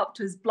telescope up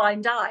to his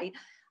blind eye.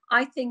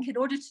 I think in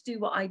order to do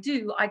what I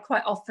do, I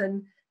quite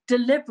often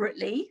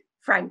deliberately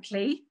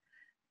frankly,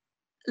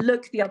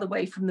 look the other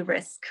way from the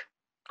risk.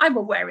 I'm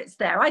aware it's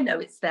there. I know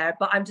it's there,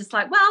 but I'm just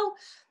like, well,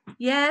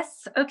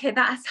 yes, okay,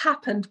 that has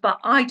happened, but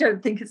I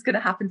don't think it's going to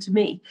happen to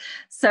me.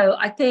 So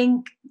I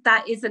think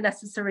that is a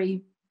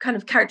necessary kind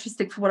of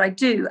characteristic for what I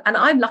do. And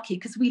I'm lucky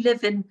because we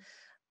live in,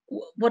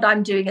 what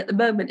I'm doing at the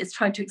moment is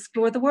trying to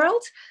explore the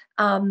world,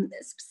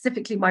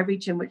 specifically my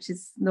region, which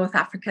is North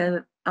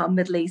Africa,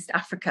 Middle East,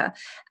 Africa.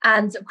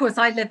 And of course,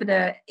 I live in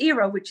an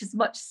era which is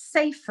much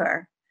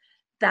safer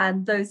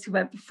than those who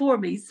went before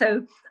me.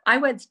 So I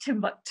went to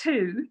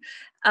Timbuktu,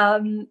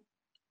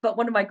 but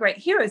one of my great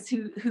heroes,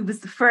 who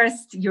was the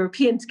first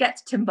European to get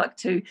to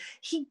Timbuktu,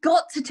 he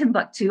got to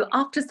Timbuktu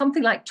after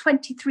something like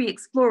 23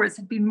 explorers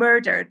had been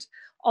murdered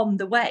on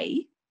the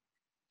way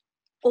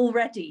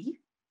already.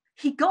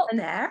 He got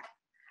there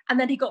and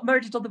then he got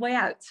murdered on the way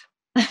out.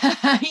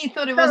 He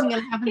thought it wasn't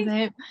going to happen to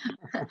him.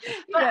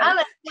 But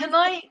Alice, can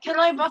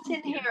I butt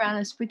in here,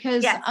 Alice?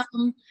 Because yes.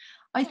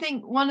 I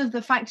think one of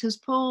the factors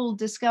Paul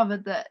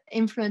discovered that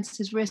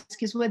influences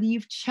risk is whether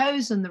you've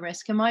chosen the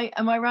risk. Am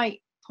I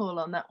right, Paul,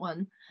 on that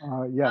one?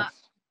 Yes.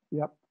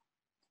 Yep.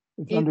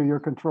 It's under your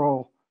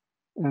control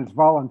and it's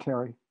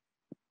voluntary.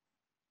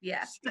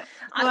 Yes. So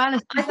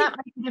Alice, does that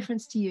make a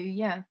difference to you?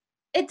 Yeah.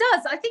 It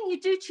does. I think you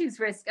do choose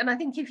risk, and I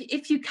think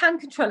if you can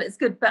control it, it's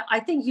good. But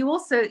I think you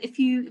also, if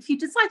you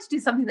decide to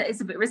do something that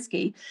is a bit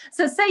risky,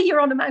 so say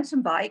you're on a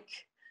mountain bike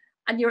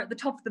and you're at the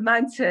top of the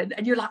mountain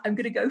and you're like, I'm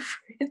going to go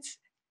for it.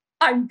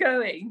 I'm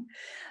going.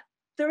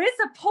 There is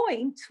a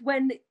point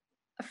when,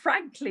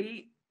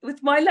 frankly,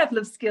 with my level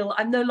of skill,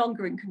 I'm no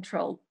longer in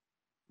control.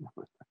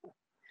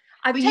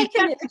 I've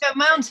taken it to go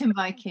mountain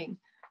biking.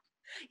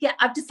 Yeah,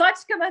 I've decided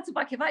to go mountain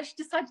biking. I've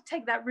actually decided to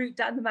take that route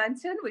down the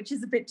mountain, which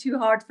is a bit too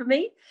hard for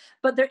me.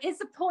 But there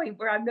is a point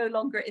where I'm no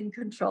longer in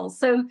control.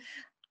 So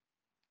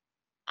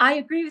I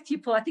agree with you,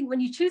 Paul. I think when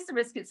you choose the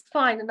risk, it's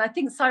fine. And I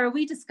think, Saira,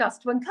 we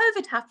discussed when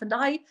COVID happened,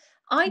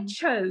 I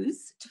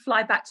chose to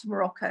fly back to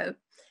Morocco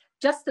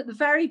just at the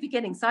very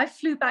beginning. So I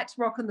flew back to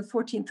Morocco on the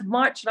 14th of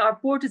March, and our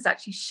borders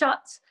actually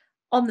shut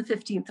on the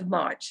 15th of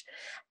March.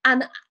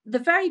 And the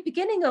very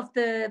beginning of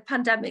the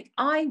pandemic,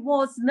 I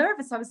was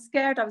nervous, I was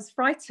scared, I was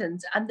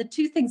frightened. And the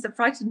two things that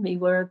frightened me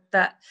were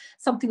that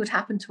something would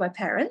happen to my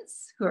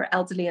parents, who are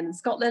elderly and in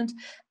Scotland.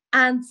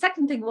 And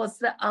second thing was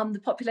that the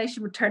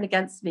population would turn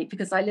against me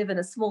because I live in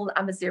a small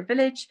Amazigh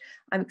village.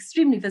 I'm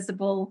extremely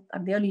visible.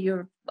 I'm the only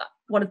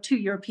one of two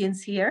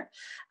Europeans here.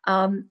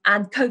 And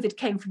COVID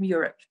came from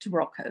Europe to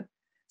Morocco.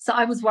 So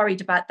I was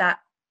worried about that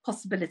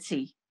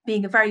possibility,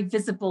 being a very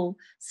visible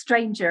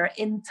stranger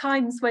in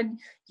times when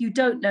you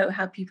don't know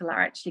how people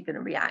are actually going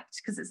to react,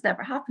 because it's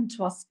never happened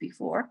to us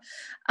before.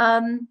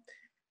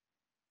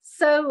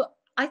 So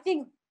I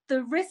think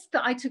the risk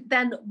that I took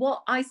then,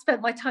 what I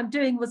spent my time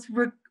doing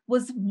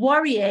was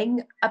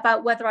worrying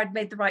about whether I'd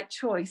made the right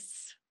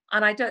choice.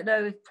 And I don't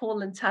know if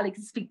Paul and Tali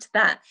can speak to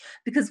that,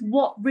 because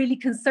what really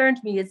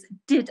concerned me is,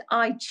 did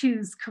I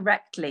choose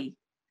correctly?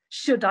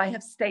 Should I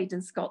have stayed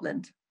in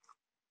Scotland?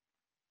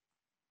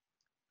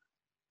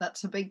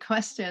 That's a big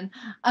question.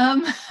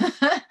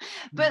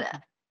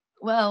 But,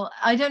 well,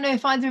 I don't know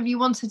if either of you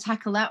want to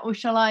tackle that, or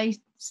shall I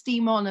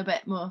steam on a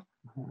bit more?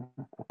 Well,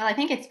 I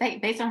think it's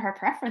based on her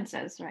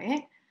preferences,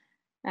 right?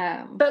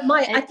 But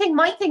I think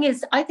my thing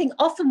is, I think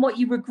often what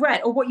you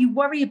regret or what you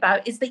worry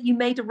about is that you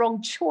made a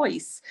wrong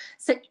choice.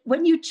 So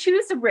when you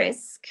choose a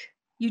risk,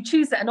 you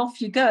choose it and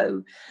off you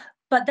go.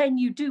 But then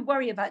you do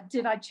worry about,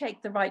 did I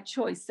take the right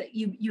choice? That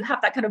you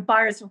have that kind of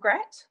buyer's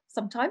regret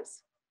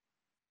sometimes.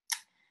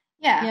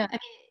 Yeah. I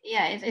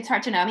mean, it's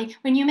hard to know. I mean,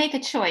 when you make a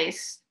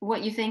choice,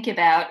 what you think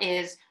about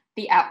is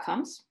the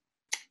outcomes.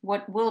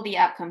 What will the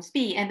outcomes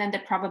be? And then the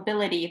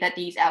probability that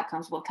these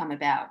outcomes will come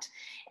about.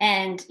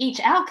 And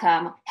each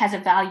outcome has a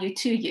value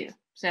to you.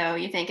 So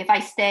you think, if I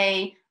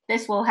stay,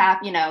 this will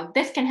happen,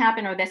 this can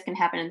happen, or this can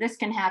happen, and this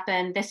can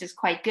happen. This is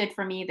quite good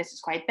for me. This is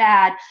quite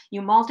bad.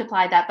 You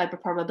multiply that by the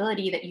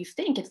probability that you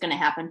think it's going to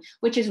happen,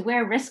 which is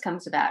where risk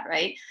comes about,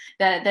 right?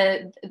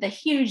 The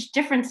huge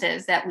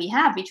differences that we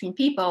have between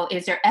people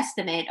is their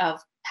estimate of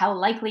how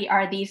likely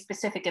are these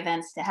specific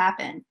events to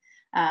happen.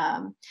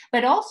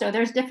 But also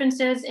there's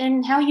differences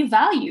in how you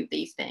value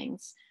these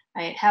things,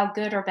 right? How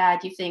good or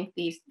bad you think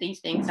these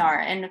things are.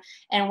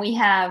 And we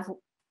have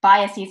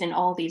biases in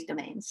all these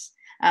domains.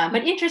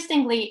 But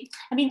interestingly,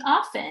 I mean,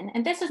 often,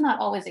 and this is not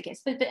always the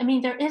case, but I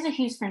mean, there is a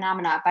huge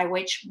phenomenon by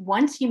which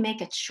once you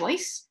make a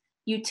choice,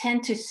 you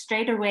tend to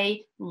straight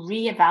away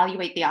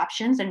reevaluate the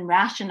options and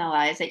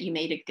rationalize that you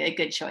made a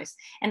good choice.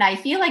 And I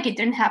feel like it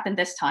didn't happen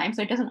this time,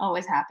 so it doesn't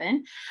always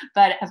happen.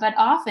 But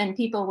often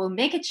people will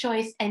make a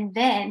choice and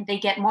then they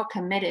get more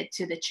committed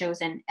to the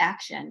chosen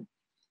action.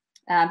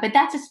 But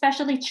that's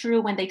especially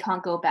true when they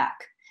can't go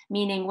back.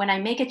 Meaning when I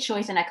make a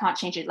choice and I can't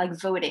change it, like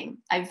voting,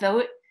 I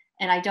vote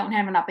and I don't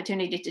have an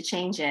opportunity to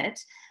change it,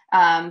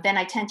 then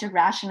I tend to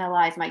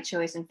rationalize my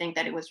choice and think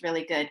that it was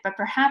really good. But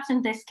perhaps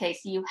in this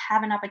case, you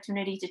have an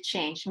opportunity to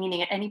change,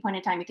 meaning at any point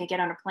in time, you can get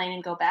on a plane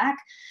and go back.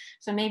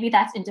 So maybe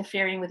that's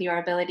interfering with your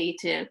ability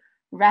to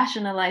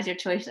rationalize your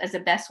choice as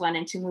the best one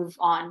and to move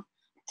on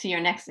to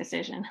your next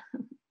decision.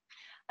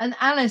 And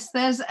Alice,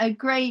 there's a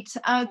great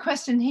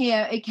question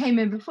here. It came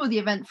in before the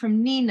event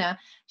from Nina.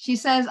 She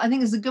says, I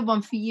think it's a good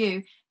one for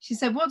you. She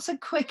said, what's a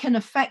quick and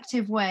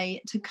effective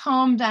way to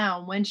calm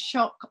down when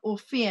shock or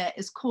fear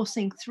is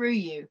coursing through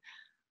you?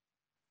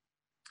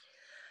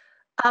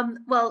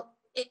 Well,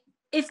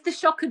 if the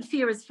shock and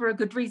fear is for a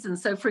good reason.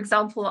 So, for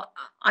example,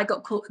 I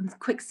got caught in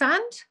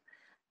quicksand,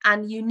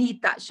 and you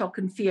need that shock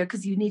and fear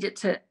because you need it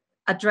to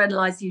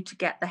adrenalize you to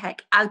get the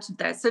heck out of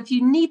there. So if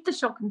you need the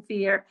shock and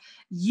fear,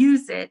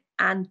 use it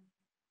and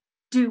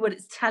do what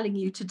it's telling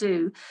you to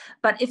do.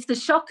 But if the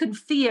shock and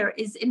fear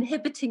is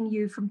inhibiting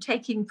you from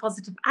taking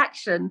positive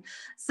action,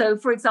 so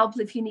for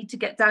example, if you need to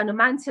get down a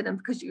mountain and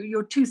because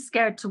you're too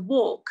scared to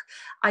walk,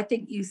 I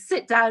think you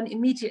sit down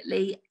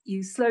immediately,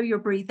 you slow your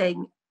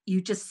breathing, you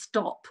just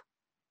stop,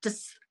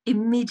 just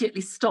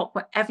immediately stop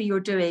whatever you're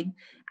doing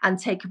and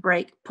take a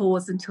break,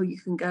 pause until you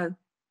can go.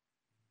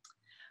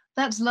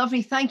 That's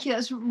lovely. Thank you.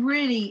 That's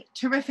really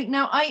terrific.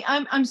 Now,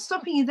 I'm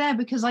stopping you there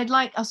because I'd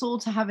like us all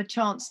to have a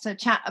chance to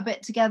chat a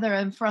bit together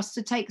and for us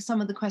to take some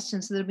of the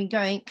questions that have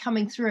been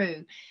coming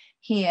through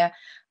here.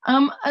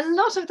 A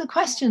lot of the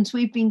questions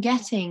we've been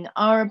getting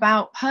are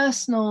about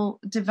personal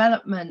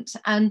development,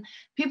 and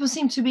people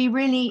seem to be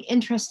really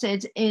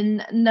interested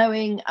in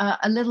knowing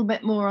a little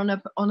bit more on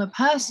a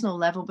personal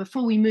level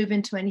before we move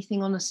into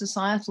anything on a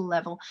societal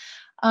level.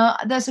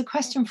 There's a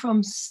question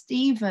from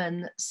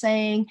Stephen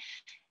saying,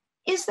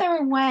 is there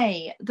a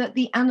way that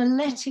the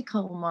analytic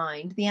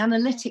mind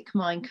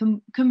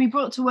can be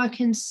brought to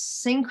work in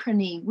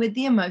synchrony with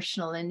the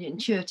emotional and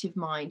intuitive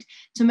mind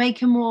to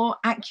make a more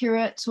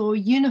accurate or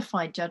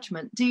unified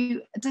judgment?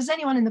 Does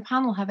anyone in the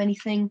panel have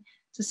anything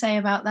to say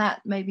about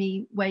that?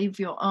 Maybe wave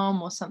your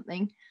arm or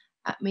something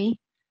at me.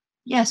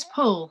 Yes,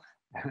 Paul.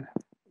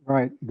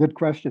 Right, good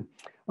question.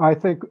 I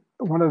think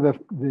one of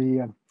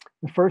the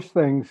first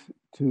things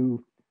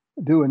to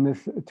do in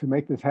this, to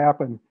make this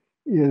happen,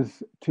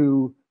 is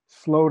to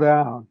slow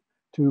down,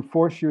 to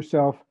force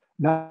yourself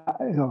not,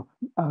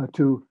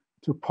 to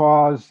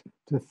pause,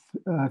 to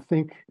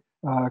think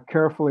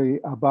carefully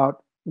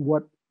about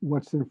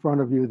what's in front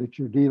of you that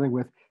you're dealing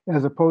with,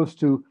 as opposed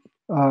to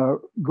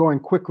going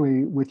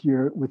quickly with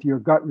your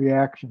gut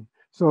reaction.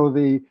 So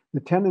the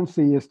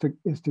tendency is to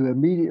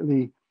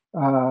immediately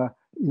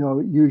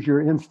use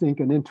your instinct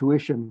and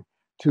intuition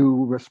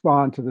to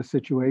respond to the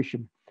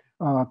situation.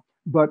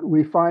 But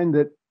we find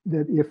that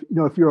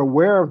if you're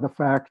aware of the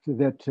fact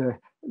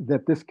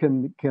that this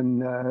can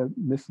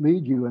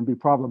mislead you and be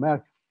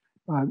problematic,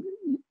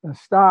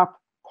 stop,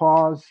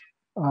 pause,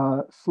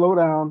 slow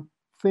down,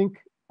 think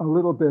a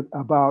little bit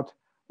about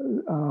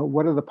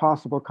what are the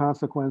possible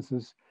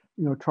consequences.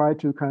 Try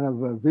to kind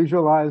of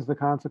visualize the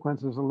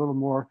consequences a little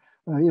more.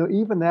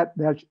 Even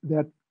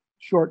that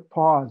short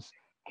pause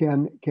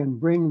can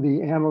bring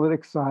the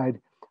analytic side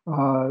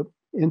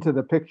into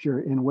the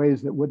picture in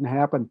ways that wouldn't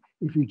happen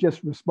if you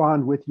just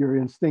respond with your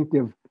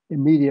instinctive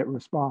immediate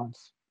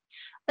response.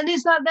 And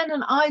is that then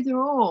an either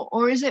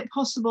or is it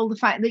possible the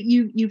fact that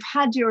you've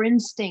had your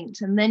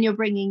instinct and then you're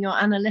bringing your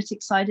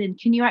analytic side in?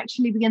 Can you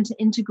actually begin to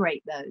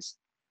integrate those?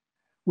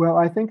 Well,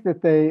 I think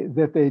that they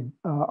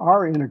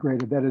are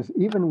integrated. That is,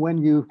 even when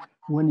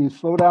you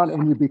slow down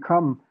and you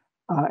become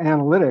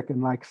analytic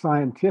and like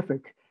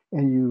scientific,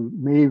 and you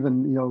may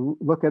even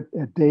look at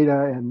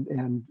data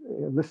and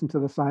listen to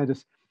the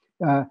scientists.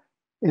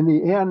 In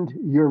the end,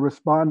 you're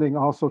responding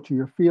also to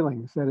your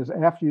feelings. That is,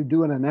 after you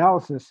do an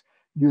analysis,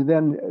 you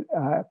then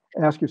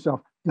ask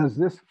yourself, does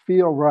this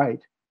feel right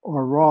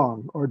or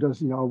wrong? Or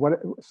does, what?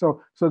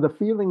 So the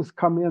feelings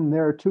come in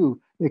there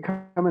too. They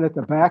come in at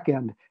the back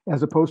end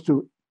as opposed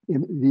to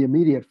in the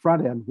immediate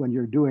front end when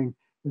you're doing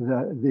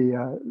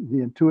the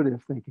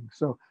intuitive thinking.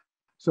 So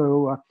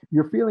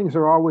your feelings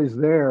are always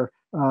there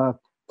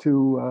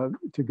to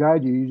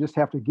guide you. You just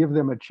have to give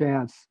them a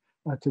chance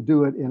to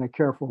do it in a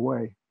careful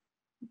way.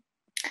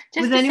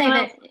 Just to say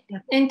that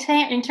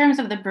in terms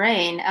of the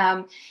brain,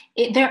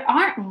 there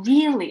aren't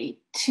really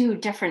two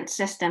different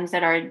systems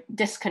that are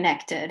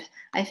disconnected.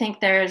 I think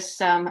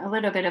there's a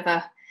little bit of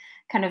a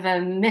kind of a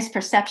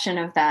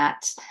misperception of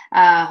that.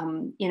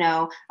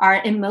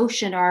 Our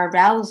emotion, our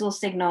arousal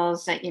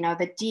signals, that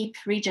the deep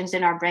regions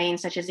in our brain,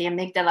 such as the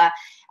amygdala,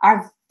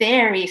 are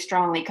very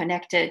strongly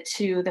connected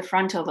to the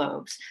frontal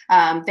lobes.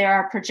 There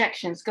are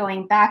projections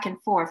going back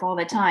and forth all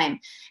the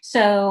time.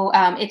 So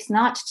it's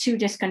not two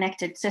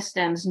disconnected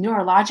systems,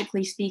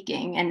 neurologically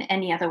speaking, and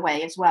any other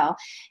way as well.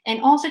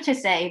 And also to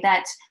say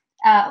that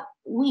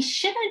we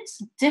shouldn't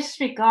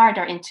disregard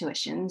our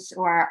intuitions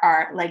or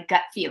our like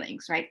gut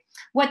feelings, right?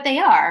 What they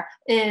are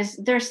is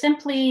they're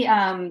simply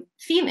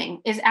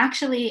feeling is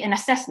actually an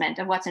assessment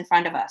of what's in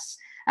front of us.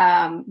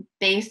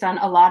 Based on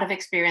a lot of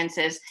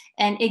experiences,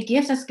 and it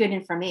gives us good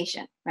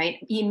information, right?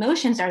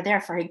 Emotions are there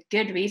for a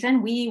good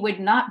reason. We would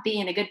not be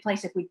in a good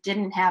place if we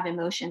didn't have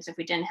emotions, if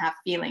we didn't have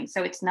feelings.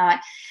 So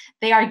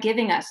they are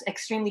giving us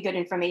extremely good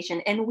information,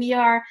 and we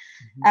are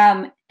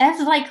as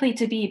likely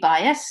to be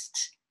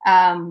biased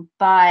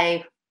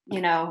by,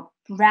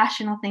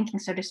 rational thinking,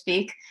 so to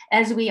speak,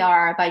 as we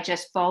are by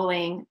just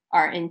following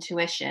our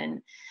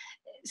intuition.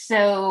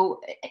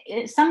 So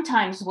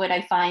sometimes what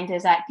I find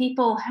is that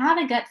people have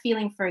a gut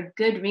feeling for a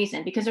good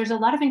reason, because there's a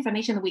lot of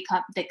information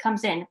that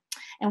comes in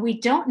and we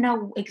don't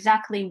know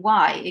exactly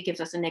why it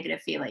gives us a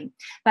negative feeling.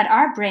 But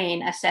our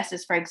brain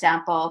assesses, for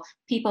example,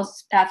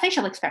 people's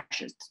facial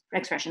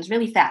expressions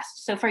really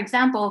fast. So for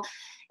example,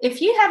 if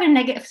you have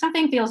if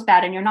something feels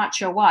bad and you're not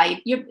sure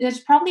why, there's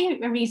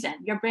probably a reason.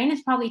 Your brain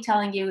is probably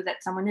telling you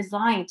that someone is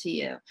lying to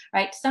you,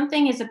 right?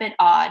 Something is a bit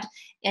odd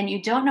and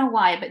you don't know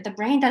why, but the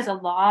brain does a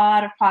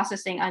lot of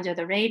processing under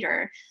the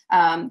radar.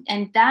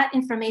 And that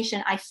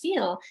information, I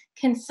feel,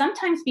 can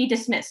sometimes be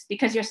dismissed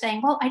because you're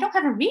saying, well, I don't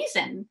have a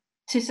reason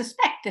to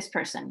suspect this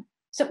person.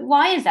 So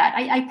why is that?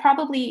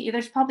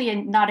 There's probably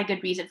not a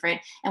good reason for it.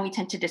 And we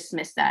tend to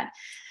dismiss that.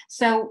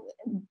 So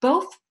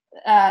both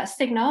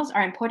signals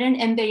are important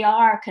and they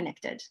are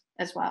connected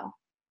as well.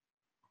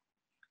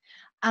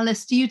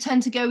 Alice, do you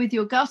tend to go with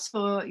your gut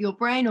or your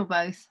brain, or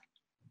both?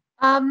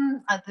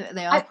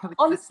 They are probably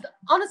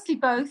honestly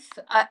both.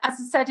 As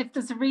I said, if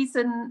there's a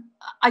reason,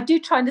 I do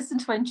try and listen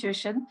to my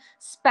intuition,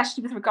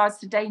 especially with regards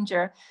to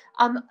danger.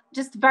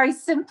 Just a very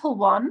simple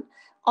one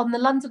on the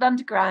London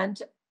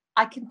Underground.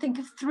 I can think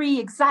of 3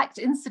 exact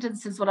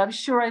incidences when I was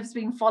sure I was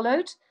being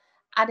followed.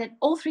 And in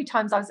all 3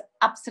 times I was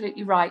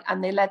absolutely right,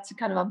 and they led to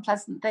kind of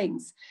unpleasant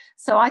things.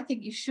 So I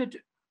think you should,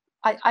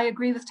 I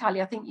agree with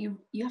Tali. I think you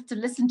have to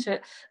listen to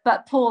it.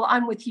 But Paul,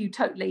 I'm with you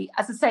totally.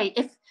 As I say,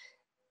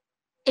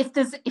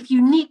 if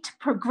you need to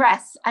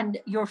progress and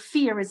your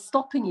fear is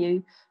stopping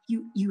you,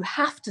 you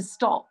have to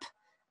stop.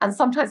 And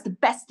sometimes the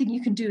best thing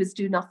you can do is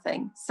do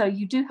nothing. So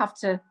you do have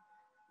to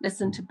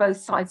listen to both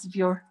sides of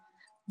your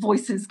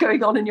voices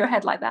going on in your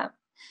head like that.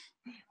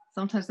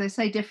 Sometimes they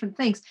say different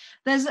things.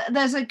 There's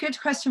a good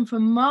question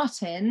from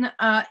Martin.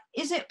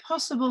 Is it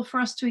possible for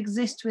us to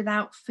exist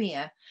without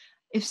fear?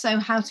 If so,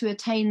 how to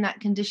attain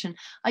that condition?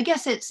 I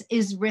guess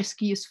is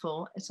risk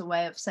useful? It's a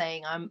way of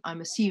saying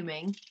I'm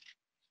assuming.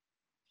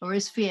 Or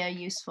is fear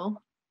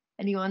useful?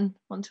 Anyone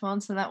want to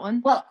answer that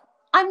one? Well,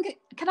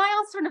 can I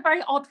answer in a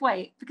very odd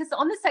way? Because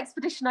on this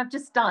expedition I've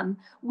just done,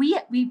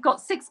 we've got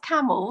 6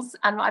 camels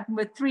and I've been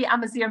with 3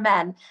 Amazigh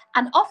men.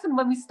 And often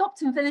when we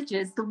stopped in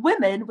villages, the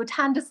women would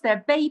hand us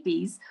their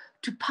babies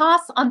to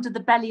pass under the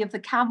belly of the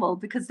camel,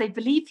 because they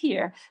believe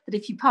here that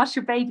if you pass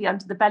your baby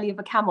under the belly of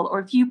a camel, or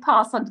if you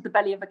pass under the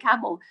belly of a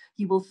camel,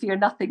 you will fear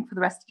nothing for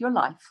the rest of your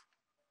life.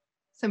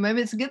 So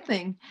maybe it's a good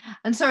thing.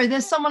 And sorry,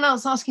 there's someone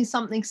else asking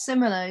something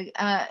similar.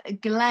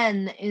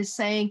 Glenn is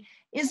saying,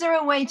 is there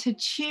a way to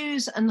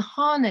choose and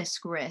harness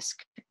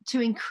risk to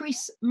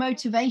increase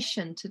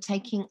motivation to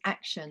taking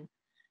action?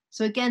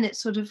 So again,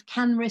 it's sort of,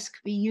 can risk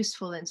be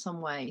useful in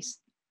some ways?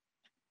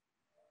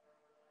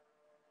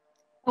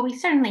 Well, we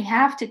certainly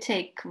have to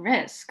take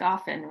risk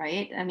often,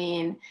 right? I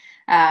mean,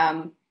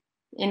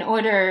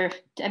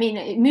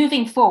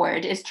 moving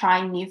forward is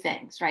trying new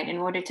things, right? In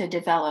order to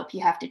develop,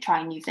 you have to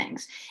try new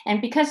things.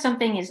 And because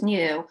something is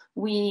new,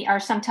 we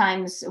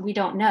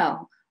don't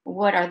know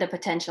what are the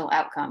potential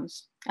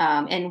outcomes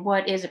and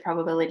what is the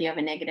probability of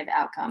a negative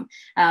outcome.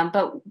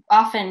 But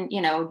often,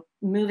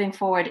 moving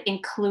forward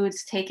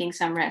includes taking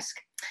some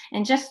risk.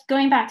 And just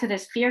going back to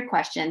this fear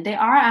question, there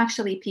are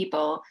actually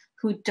people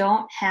who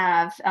don't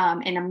have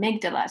an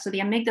amygdala. So the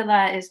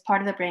amygdala is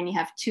part of the brain. You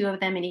have 2 of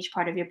them in each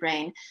part of your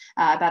brain,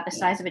 about the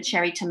size of a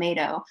cherry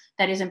tomato,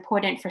 that is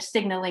important for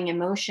signaling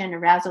emotion,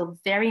 arousal,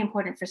 very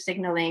important for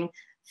signaling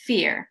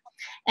fear.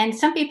 And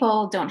some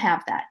people don't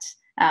have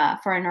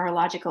that for a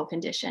neurological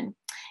condition.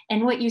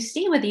 And what you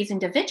see with these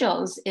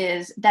individuals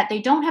is that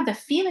they don't have the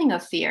feeling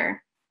of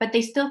fear, but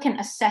they still can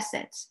assess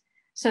it.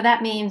 So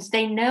that means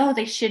they know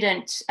they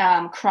shouldn't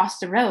cross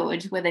the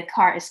road where the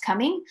car is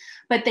coming,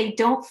 but they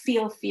don't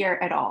feel fear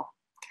at all.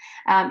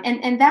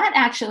 And that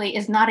actually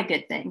is not a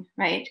good thing,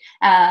 right?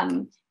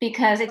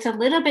 Because it's a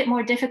little bit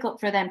more difficult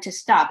for them to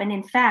stop. And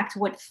in fact,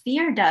 what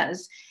fear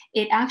does,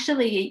 it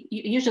actually,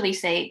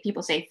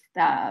 people say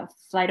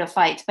flight or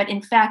fight, but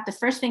in fact, the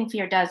first thing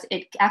fear does,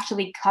 it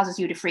actually causes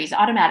you to freeze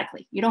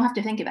automatically. You don't have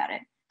to think about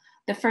it.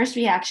 The first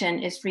reaction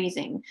is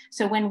freezing.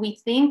 So when we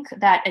think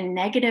that a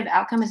negative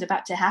outcome is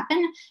about to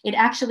happen, it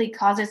actually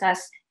causes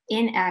us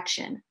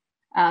inaction,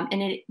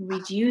 and it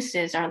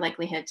reduces our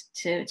likelihood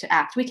to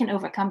act. We can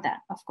overcome that,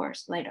 of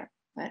course, later.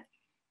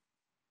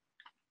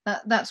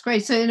 But that's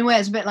great. So in a way,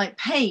 it's a bit like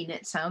pain,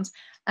 it sounds.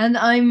 And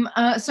I'm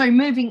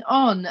moving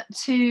on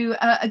to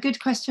a good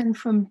question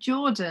from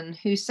Jordan,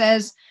 who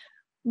says,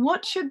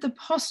 what should the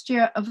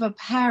posture of a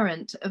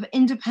parent of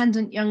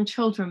independent young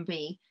children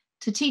be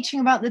to teaching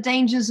about the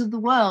dangers of the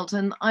world?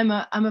 And I'm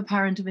a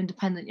parent of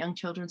independent young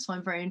children, so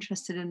I'm very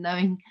interested in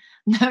knowing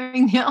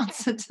the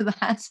answer to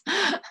that.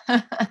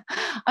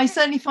 I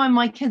certainly find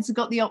my kids have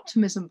got the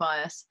optimism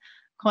bias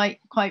quite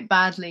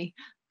badly,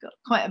 got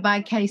quite a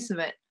bad case of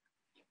it.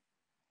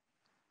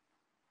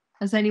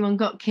 Has anyone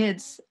got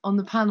kids on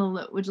the panel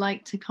that would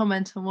like to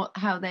comment on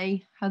how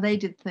they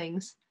did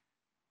things?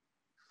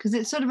 Because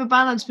it's sort of a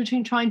balance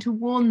between trying to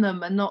warn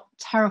them and not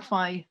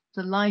terrify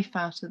the life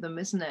out of them,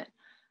 isn't it?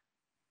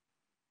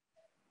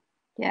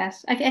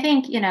 Yes, I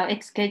think,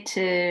 it's good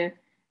to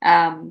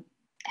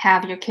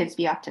have your kids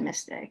be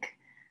optimistic.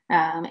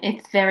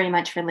 It's very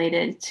much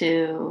related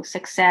to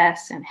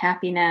success and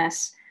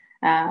happiness.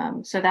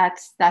 So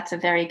that's a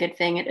very good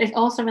thing. It's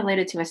also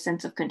related to a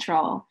sense of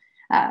control.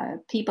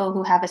 People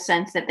who have a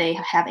sense that they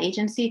have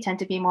agency tend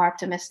to be more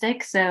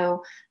optimistic.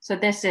 So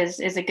this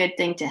is a good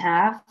thing to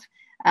have.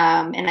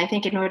 And I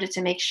think in order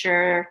to make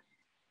sure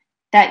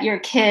that your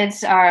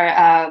kids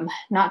are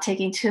not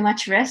taking too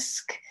much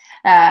risk,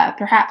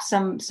 perhaps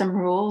some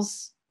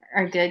rules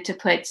are good to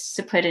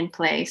put in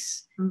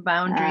place.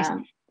 Boundaries.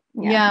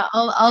 Yeah,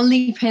 I'll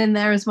leap in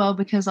there as well,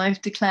 because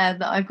I've declared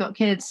that I've got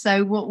kids.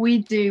 So what we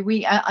do,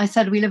 I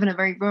said we live in a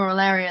very rural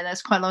area.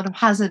 There's quite a lot of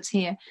hazards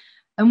here.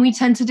 And we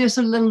tend to do a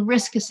sort of little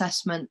risk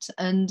assessment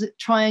and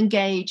try and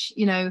gauge,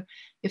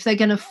 if they're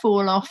going to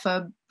fall off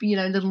a,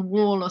 little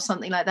wall or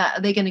something like that,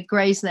 are they going to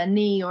graze their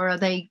knee or are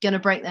they going to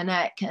break their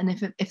neck? And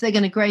if they're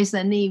going to graze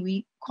their knee,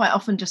 we quite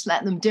often just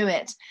let them do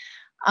it.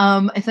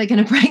 If they're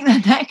going to break their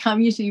neck,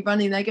 I'm usually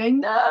running there going,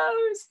 no,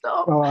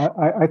 stop. Well,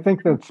 I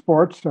think that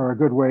sports are a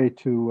good way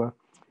to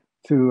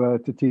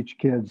teach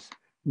kids,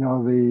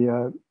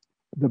 the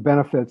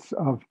benefits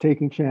of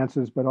taking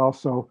chances, but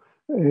also,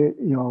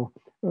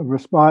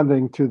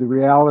 responding to the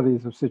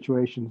realities of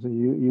situations.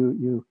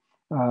 You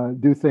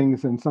do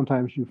things, and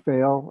sometimes you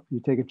fail.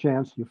 You take a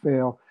chance, you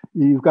fail.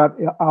 You've got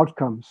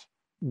outcomes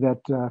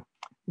that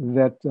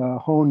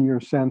hone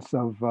your sense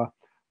of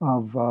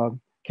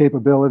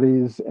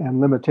capabilities and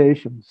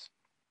limitations.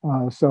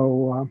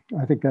 So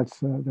I think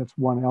that's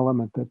one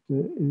element that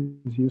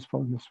is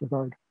useful in this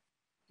regard.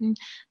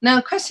 Now,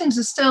 the questions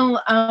are still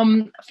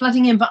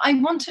flooding in, but I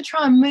want to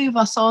try and move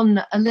us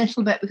on a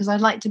little bit, because I'd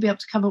like to be able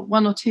to cover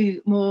one or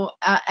two more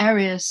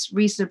areas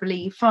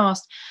reasonably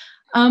fast.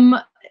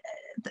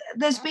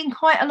 There's been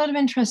quite a lot of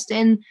interest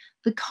in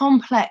the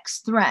complex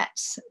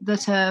threats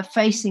that are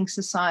facing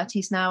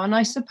societies now, and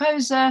I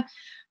suppose a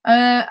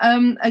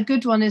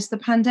good one is the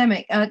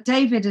pandemic.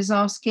 David is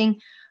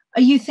asking,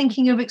 are you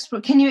thinking of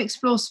can you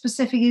explore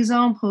specific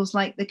examples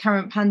like the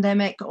current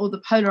pandemic or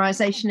the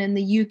polarization in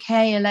the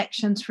UK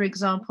elections, for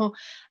example?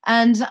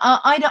 And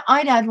I'd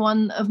add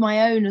one of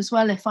my own as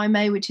well, if I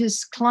may, which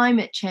is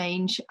climate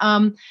change.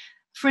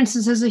 For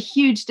instance, there's a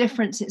huge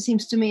difference, it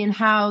seems to me, in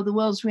how the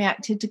world's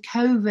reacted to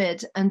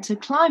COVID and to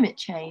climate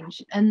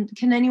change. And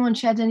can anyone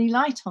shed any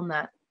light on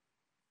that?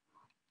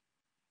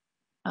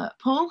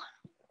 Paul?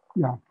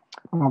 Yeah.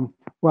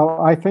 Well,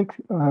 I think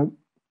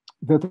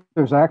that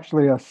there's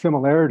actually a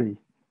similarity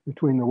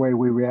between the way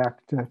we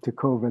react to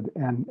COVID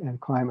and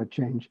climate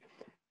change,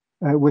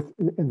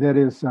 that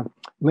is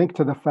linked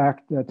to the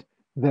fact that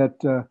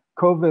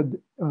COVID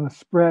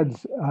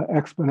spreads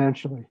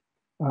exponentially.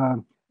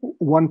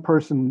 One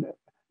person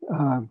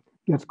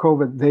gets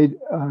COVID, they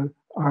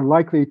are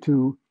likely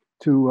to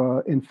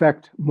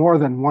infect more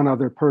than one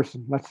other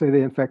person. Let's say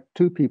they infect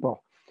two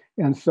people.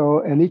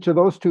 And each of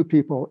those two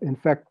people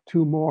infect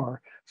two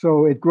more.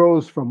 So it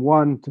grows from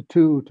 1 to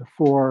 2 to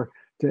 4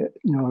 to,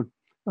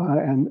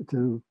 and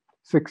to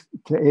 6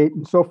 to 8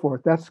 and so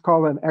forth. That's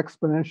called an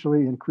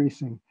exponentially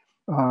increasing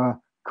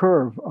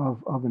curve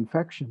of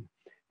infection.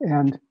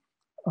 And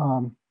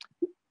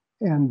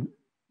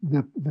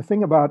the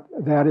thing about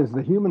that is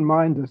the human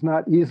mind does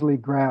not easily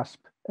grasp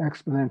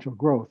exponential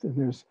growth. And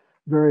there's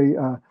very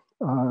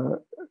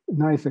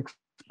nice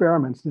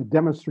experiments that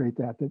demonstrate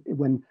that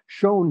when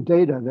shown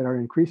data that are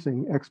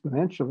increasing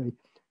exponentially,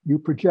 you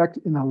project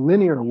in a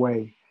linear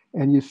way,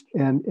 and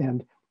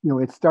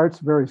it starts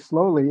very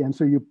slowly, and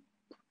so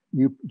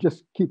you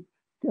just keep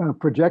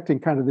projecting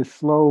kind of this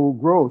slow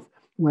growth.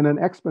 When an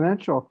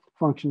exponential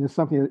function is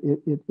something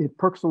it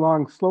perks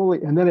along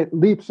slowly, and then it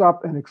leaps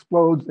up and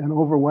explodes and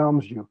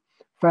overwhelms you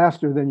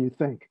faster than you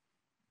think.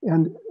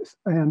 And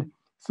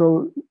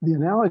so the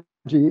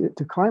analogy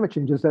to climate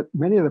change is that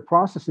many of the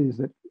processes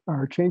that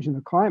are changing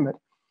the climate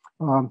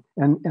and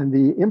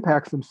the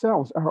impacts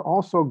themselves are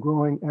also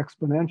growing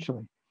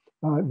exponentially.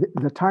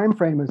 The time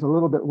frame is a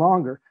little bit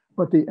longer,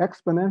 but the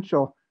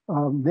exponential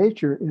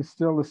nature is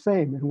still the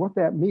same. And what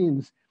that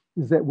means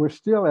is that we're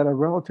still at a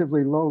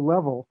relatively low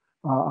level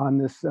on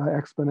this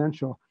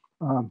exponential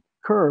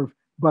curve,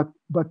 but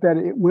that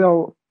it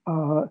will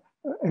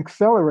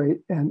accelerate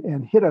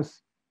and hit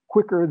us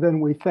quicker than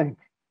we think.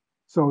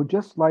 So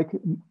just like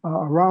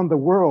around the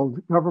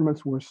world,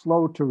 governments were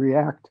slow to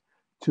react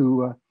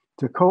to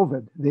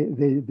COVID.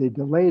 They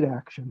delayed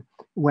action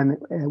when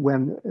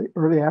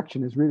early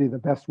action is really the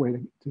best way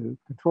to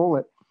control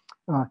it.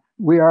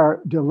 We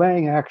are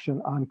delaying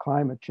action on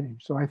climate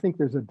change. So I think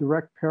there's a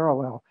direct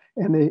parallel,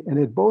 and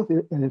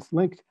it's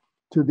linked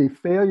to the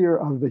failure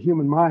of the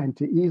human mind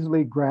to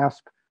easily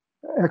grasp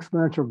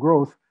exponential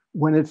growth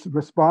when it's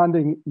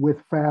responding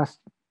with fast,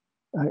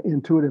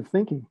 intuitive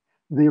thinking.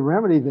 The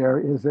remedy there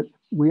is that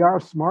we are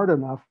smart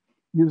enough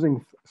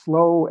using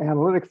slow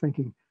analytic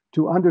thinking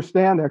to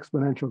understand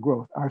exponential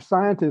growth. Our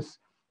scientists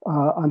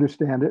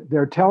understand it.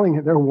 They're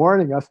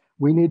warning us.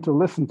 We need to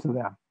listen to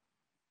them.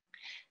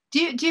 Do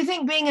you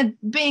think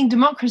being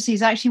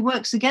democracies actually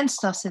works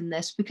against us in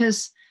this,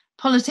 because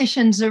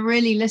politicians are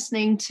really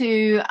listening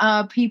to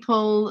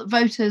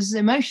voters'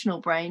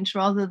 emotional brains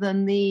rather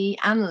than the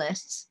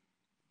analysts?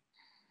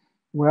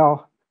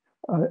 Well,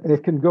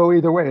 it can go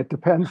either way. It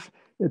depends.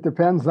 It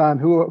depends on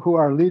who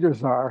our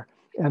leaders are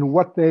and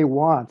what they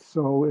want.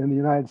 So in the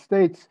United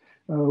States,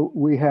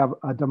 we have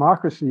a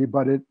democracy,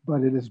 but it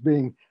is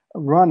being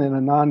run in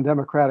a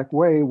non-democratic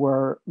way,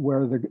 where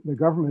the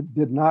government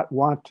did not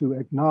want to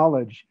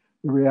acknowledge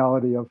the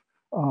reality of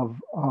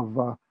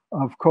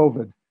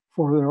COVID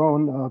for their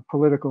own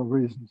political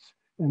reasons,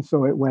 and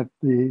so it went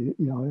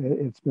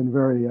it's been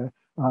very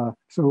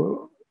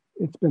so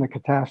it's been a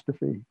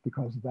catastrophe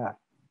because of that.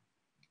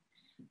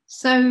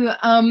 So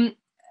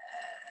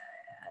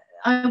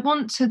I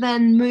want to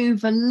then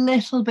move a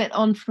little bit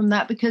on from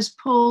that, because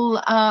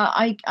Paul,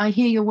 I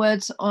hear your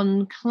words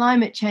on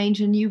climate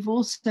change, and you've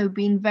also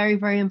been very,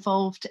 very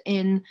involved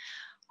in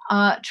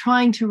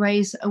trying to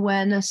raise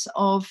awareness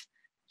of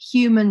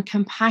human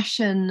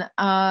compassion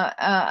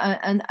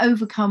and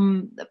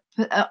overcome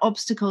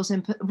obstacles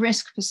in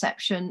risk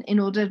perception in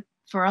order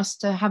for us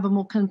to have a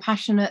more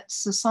compassionate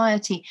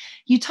society.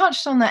 You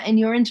touched on that in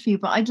your interview,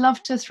 but I'd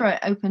love to throw it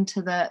open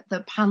to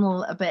the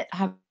panel a bit,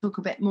 talk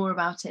a bit more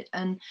about it,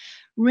 and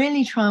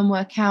really try and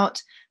work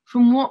out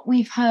from what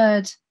we've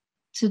heard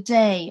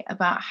today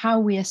about how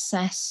we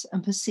assess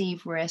and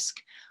perceive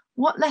risk.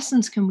 What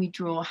lessons can we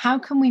draw? How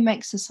can we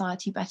make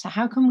society better?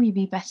 How can we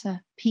be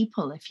better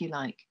people, if you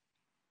like?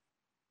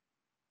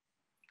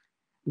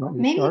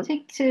 Maybe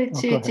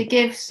to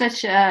give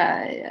such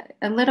a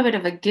little bit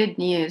of a good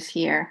news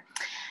here,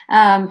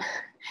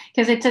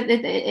 because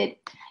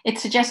it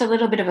suggests a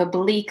little bit of a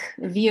bleak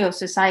view of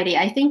society.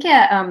 I think,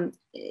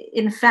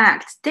 in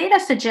fact, data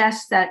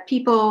suggests that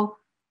people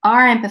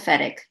are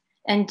empathetic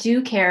and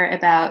do care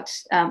about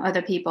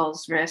other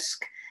people's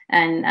risk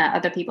and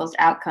other people's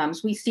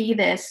outcomes. We see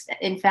this,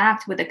 in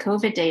fact, with the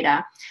COVID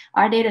data.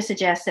 Our data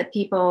suggests that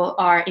people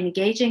are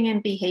engaging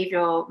in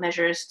behavioral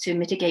measures to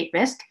mitigate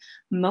risk,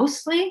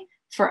 mostly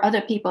for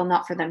other people,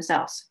 not for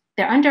themselves.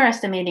 They're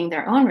underestimating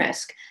their own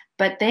risk,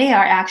 but they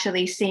are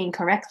actually seeing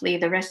correctly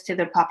the risk to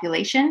their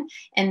population.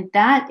 And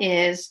that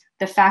is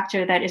the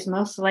factor that is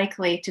most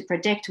likely to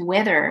predict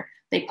whether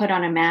they put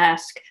on a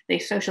mask, they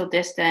social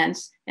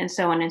distance, and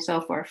so on and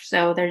so forth.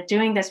 So they're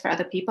doing this for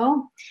other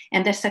people.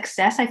 And the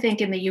success, I think,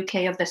 in the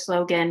UK of the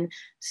slogan,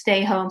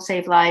 stay home,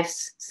 save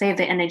lives, save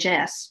the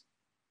NHS,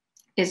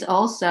 is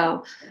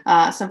also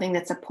something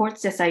that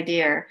supports this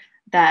idea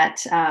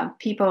that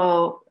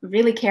people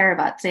really care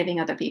about saving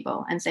other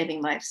people and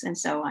saving lives and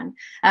so on.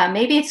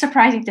 Maybe it's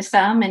surprising to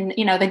some, and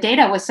the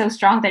data was so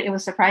strong that it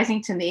was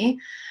surprising to me,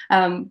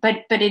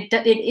 but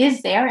it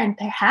is there, and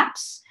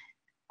perhaps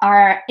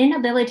our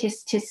inability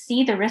to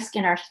see the risk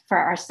for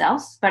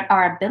ourselves, but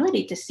our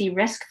ability to see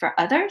risk for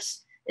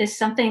others is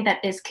something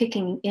that is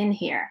kicking in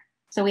here.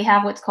 So we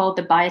have what's called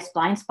the bias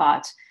blind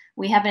spot.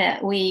 We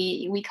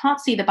can't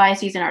see the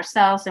biases in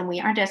ourselves, and we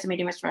aren't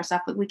estimating risk for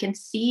ourselves, but we can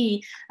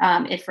see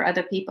it for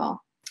other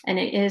people, and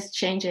it is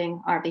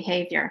changing our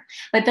behavior.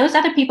 But those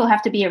other people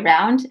have to be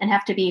around and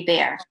have to be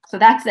there. So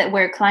that's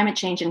where climate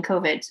change and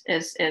COVID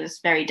is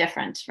very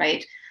different,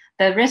 right?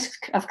 The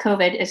risk of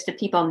COVID is to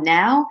people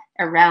now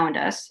around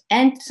us,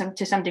 and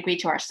to some degree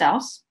to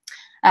ourselves.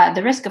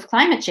 The risk of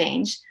climate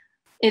change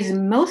is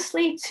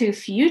mostly to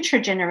future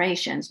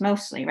generations,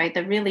 mostly, right?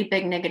 The really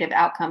big negative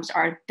outcomes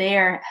are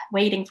there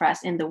waiting for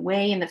us in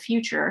the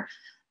future,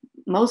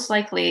 most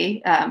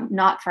likely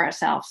not for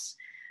ourselves.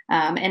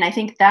 And I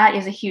think that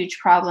is a huge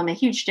problem, a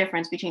huge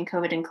difference between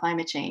COVID and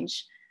climate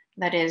change.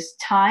 That is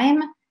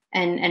time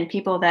and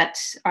people that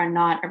are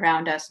not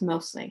around us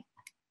mostly.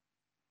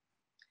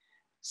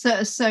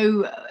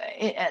 So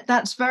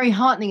that's very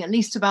heartening, at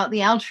least about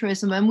the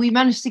altruism. And we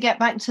managed to get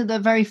back to the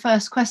very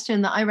first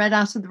question that I read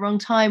out at the wrong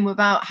time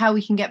about how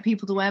we can get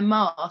people to wear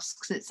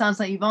masks. It sounds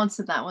like you've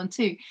answered that one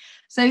too.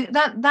 So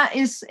that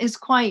is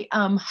quite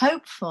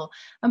hopeful.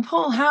 And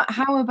Paul,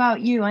 how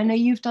about you? I know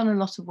you've done a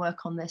lot of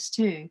work on this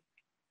too.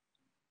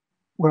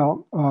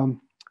 Well,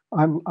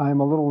 I'm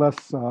a little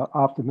less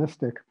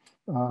optimistic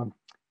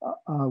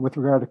with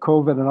regard to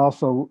COVID and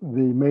also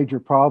the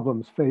major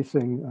problems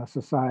facing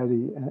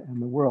society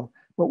and the world.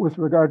 But with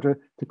regard to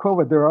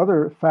COVID, there are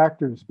other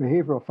factors,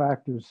 behavioral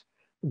factors,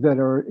 that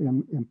are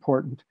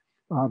important,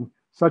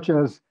 such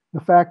as the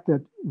fact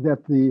that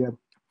the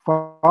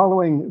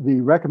following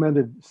the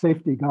recommended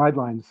safety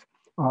guidelines,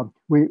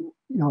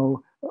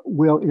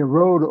 will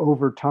erode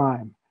over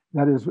time.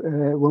 That is,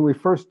 when we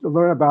first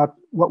learn about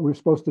what we're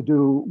supposed to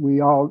do, we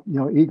all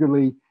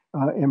eagerly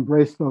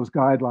embrace those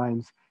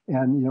guidelines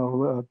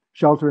and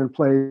shelter in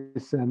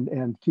place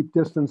and keep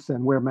distance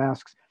and wear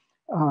masks.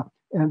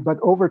 But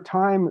over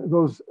time,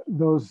 those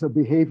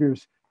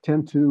behaviors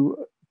tend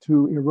to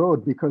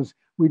erode because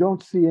we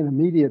don't see an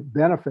immediate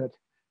benefit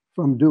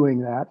from doing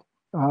that.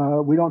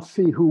 We don't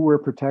see who we're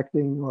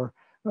protecting or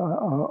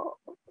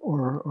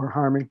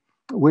harming.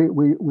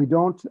 We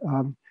don't,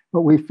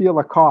 but we feel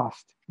a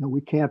cost.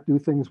 We can't do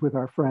things with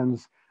our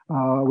friends.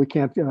 We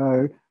can't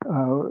go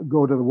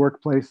to the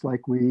workplace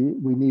like we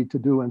need to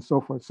do, and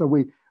so forth. So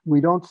we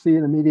don't see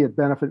an immediate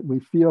benefit. We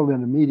feel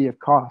an immediate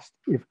cost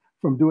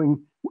from doing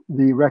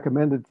the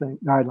recommended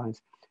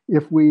guidelines.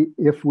 If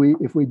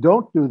we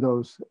don't do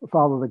those,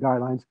 follow the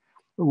guidelines,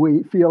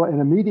 we feel an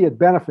immediate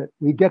benefit.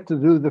 We get to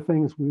do the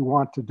things we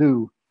want to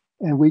do,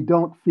 and we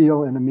don't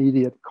feel an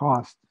immediate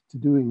cost to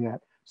doing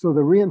that. So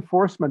the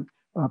reinforcement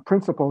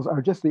principles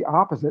are just the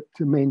opposite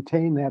to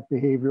maintain that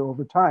behavior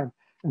over time.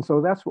 And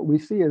so that's what we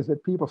see, is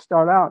that people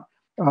start out,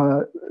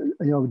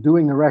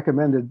 doing the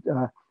recommended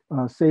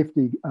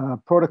safety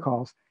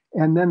protocols,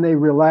 and then they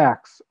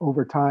relax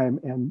over time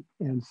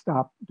and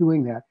stop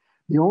doing that.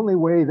 The only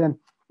way then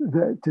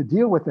to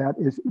deal with that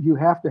is you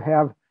have to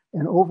have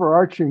an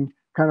overarching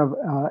kind of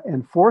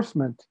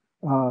enforcement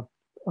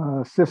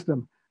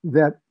system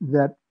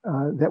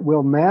that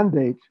will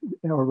mandate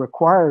or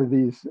require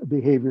these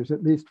behaviors,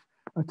 at least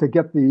to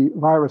get the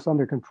virus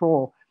under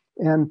control,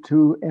 and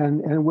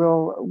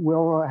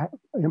will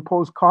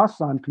impose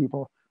costs on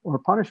people or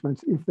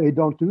punishments if they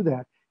don't do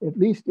that, at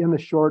least in the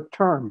short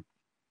term.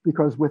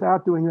 Because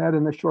without doing that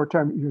in the short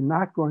term, you're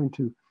not going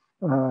to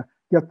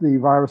get the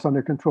virus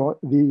under control.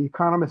 The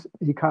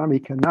economy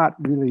cannot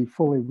really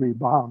fully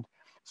rebound.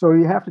 So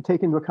you have to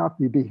take into account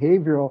the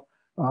behavioral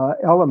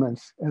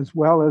elements as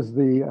well as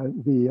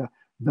the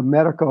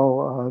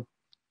medical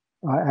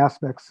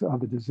aspects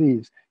of the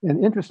disease.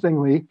 And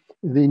interestingly,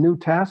 the new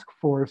task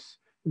force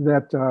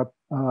that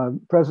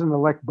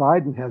President-elect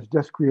Biden has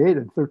just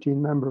created,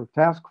 13-member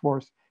task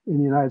force in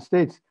the United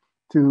States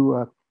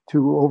to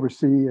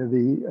oversee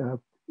the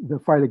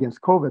fight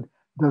against COVID,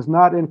 does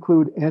not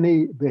include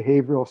any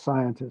behavioral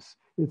scientists.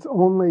 It's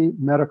only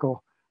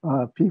medical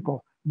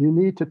people. You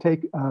need to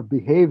take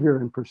behavior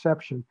and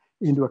perception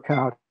into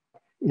account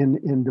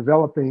in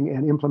developing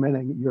and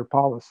implementing your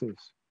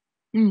policies.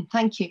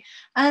 Thank you.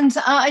 And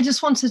I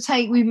just want to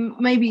take, we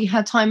maybe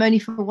had time only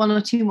for one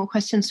or two more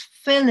questions.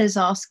 Phil is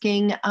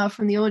asking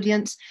from the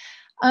audience,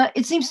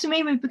 it seems to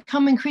me we've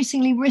become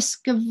increasingly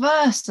risk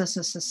averse as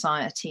a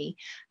society.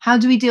 How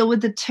do we deal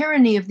with the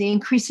tyranny of the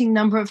increasing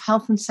number of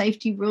health and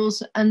safety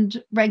rules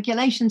and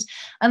regulations?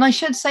 And I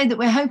should say that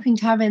we're hoping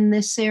to have in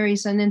this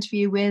series an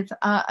interview with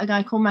a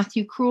guy called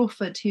Matthew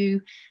Crawford, who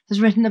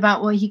has written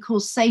about what he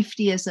calls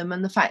safetyism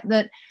and the fact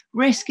that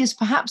risk is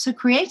perhaps a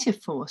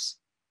creative force.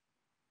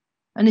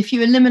 And if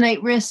you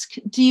eliminate risk,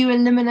 do you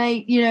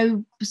eliminate,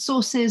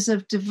 sources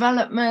of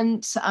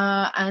development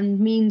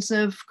and means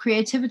of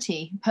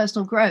creativity,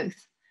 personal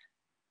growth?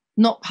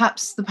 Not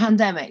perhaps the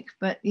pandemic,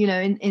 but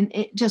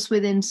in just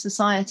within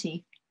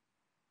society.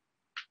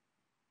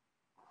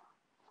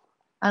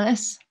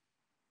 Alice?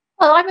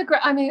 Well,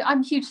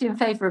 I'm hugely in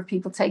favour of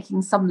people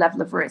taking some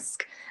level of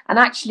risk, and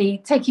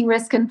actually taking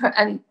risk,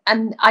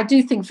 and I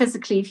do think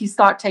physically, if you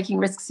start taking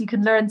risks, you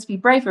can learn to be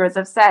braver, as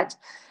I've said.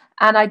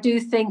 And I do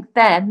think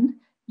then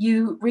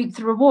you reap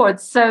the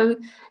rewards. So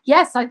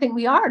yes, I think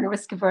we are in a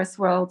risk-averse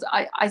world.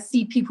 I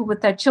see people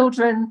with their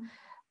children,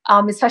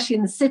 especially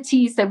in the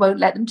cities, they won't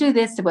let them do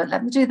this, they won't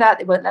let them do that,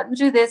 they won't let them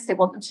do this, they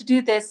want them to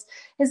do this.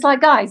 It's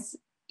like, guys,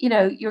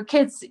 your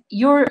kids,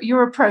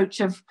 your approach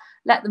of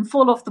let them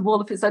fall off the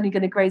wall if it's only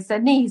going to graze their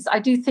knees. I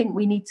do think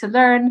we need to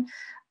learn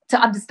to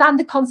understand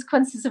the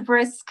consequences of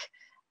risk,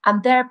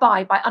 and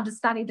thereby, by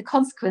understanding the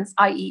consequence,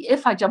 i.e.,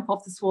 if I jump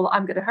off this wall,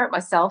 I'm going to hurt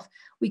myself,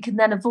 we can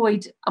then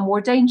avoid a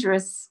more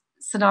dangerous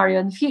scenario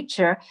in the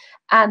future.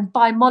 And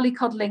by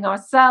mollycoddling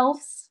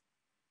ourselves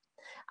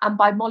and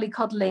by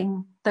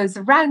mollycoddling those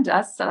around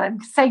us, and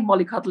I'm saying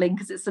mollycoddling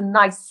because it's a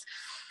nice,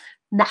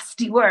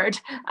 nasty word,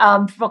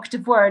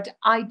 provocative word,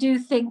 I do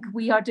think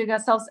we are doing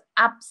ourselves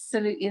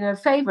absolutely no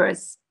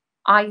favors.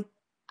 I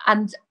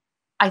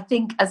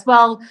think as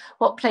well,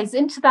 what plays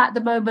into that at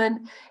the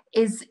moment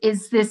is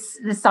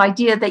this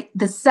idea that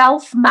the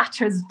self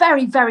matters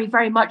very, very,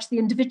 very much. The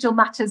individual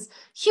matters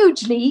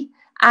hugely,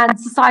 and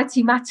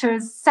society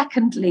matters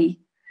secondly.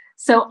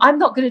 So I'm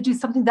not going to do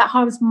something that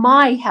harms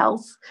my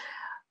health,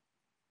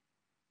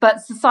 but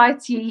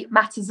society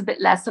matters a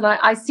bit less. And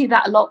I see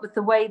that a lot with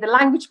the way the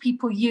language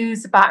people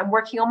use about I'm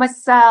working on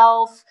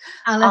myself.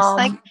 Alice,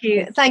 thank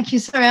you. Thank you.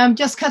 Sorry, I'm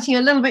just cutting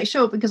you a little bit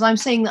short because I'm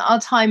seeing that our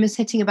time is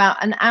hitting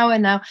about an hour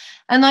now.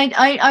 And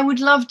I would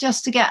love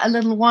just to get a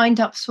little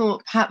wind up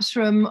thought, perhaps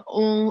from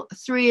all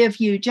three of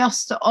you,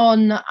 just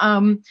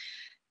on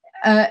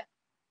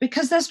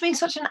because there's been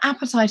such an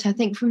appetite, I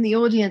think, from the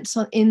audience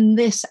in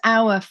this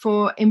hour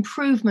for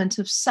improvement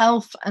of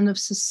self and of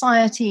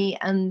society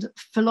and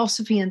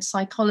philosophy and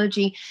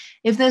psychology.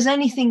 If there's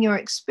anything your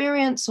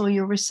experience or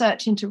your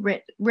research into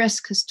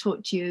risk has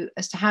taught you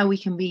as to how we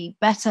can be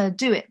better,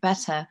 do it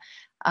better,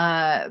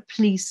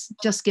 please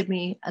just give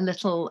me a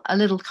little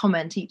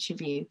comment, each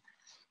of you.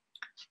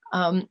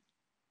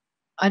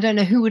 I don't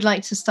know who would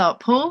like to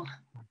start. Paul?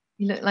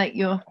 You look like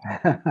you're...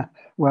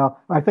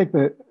 Well, I think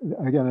that,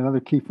 again,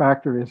 another key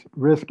factor is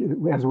risk,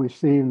 as we've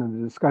seen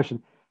in the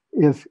discussion,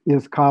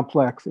 is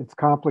complex. It's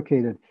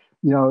complicated.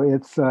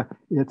 It's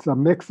a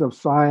mix of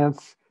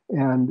science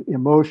and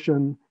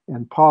emotion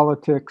and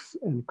politics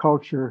and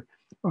culture.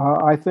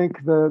 I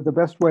think the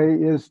best way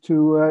is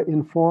to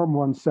inform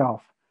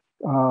oneself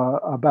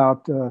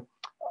about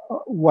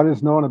what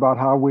is known about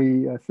how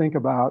we think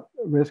about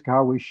risk,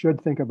 how we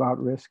should think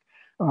about risk.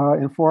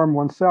 Inform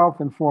oneself,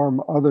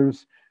 inform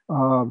others.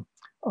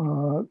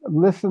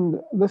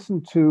 listen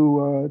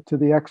to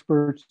the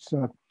experts,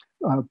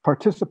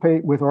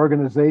 participate with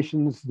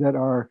organizations that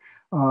are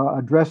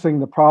addressing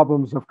the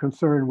problems of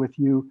concern with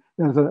you.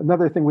 There's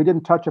another thing we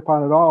didn't touch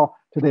upon at all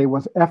today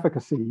was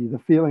efficacy, the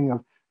feeling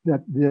of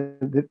that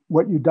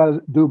what you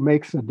do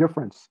makes a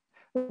difference.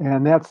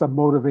 And that's a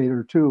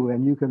motivator too.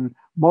 And you can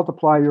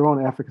multiply your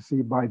own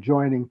efficacy by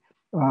joining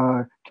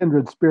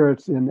kindred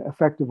spirits in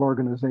effective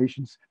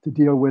organizations to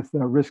deal with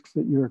the risks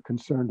that you're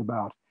concerned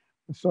about.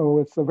 So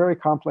it's a very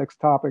complex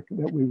topic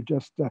that we've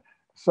just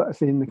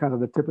seen the kind of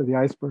the tip of the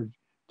iceberg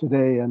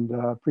today, and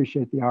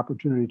appreciate the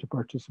opportunity to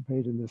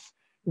participate in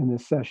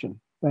this session.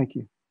 Thank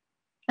you.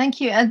 Thank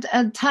you.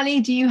 And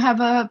Tali, do you have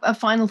a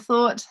final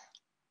thought?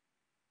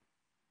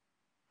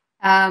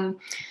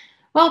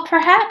 Well,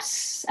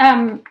 perhaps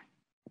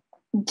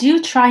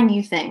do try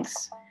new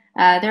things.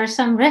 There's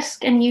some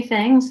risk in new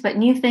things, but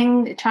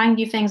trying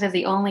new things is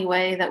the only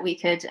way that we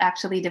could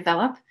actually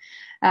develop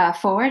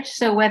forward.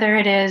 So whether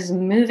it is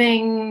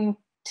moving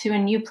to a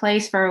new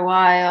place for a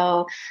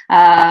while,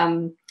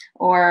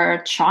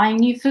 or trying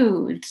new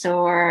foods,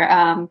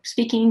 or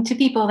speaking to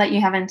people that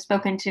you haven't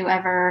spoken to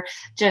ever,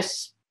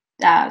 just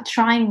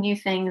trying new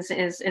things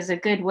is a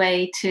good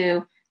way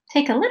to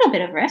take a little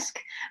bit of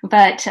risk,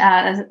 but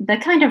the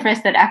kind of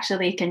risk that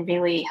actually can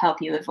really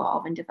help you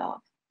evolve and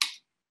develop.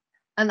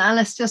 And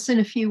Alice, just in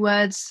a few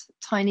words,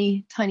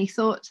 tiny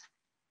thought.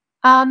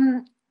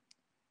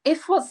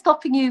 If what's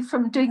stopping you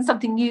from doing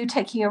something new,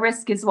 taking a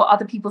risk, is what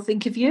other people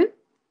think of you,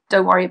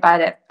 don't worry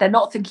about it. They're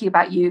not thinking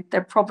about you.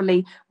 They're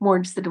probably more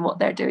interested in what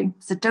they're doing.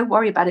 So don't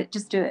worry about it.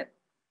 Just do it.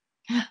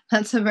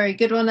 That's a very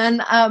good one.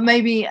 And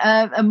maybe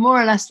a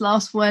more or less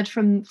last word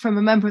from a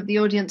member of the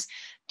audience.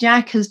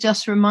 Jack has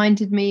just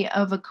reminded me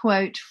of a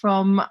quote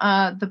from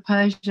the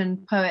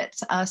Persian poet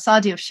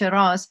Sadi of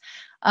Shiraz.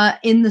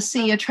 In the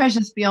sea are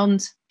treasures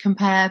beyond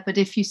compare, but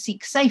if you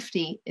seek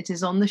safety, it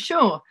is on the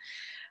shore.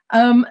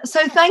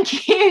 So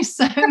thank you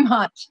so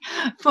much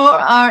for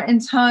our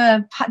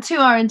entire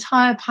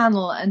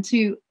panel and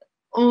to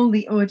all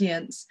the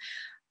audience.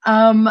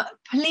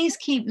 Please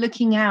keep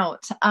looking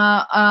out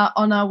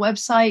on our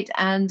website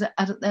and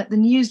at the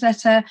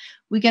newsletter.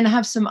 We're going to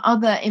have some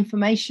other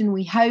information,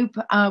 we hope.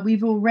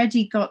 We've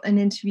already got an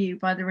interview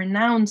by the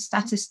renowned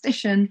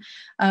statistician,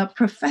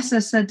 Professor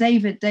Sir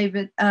David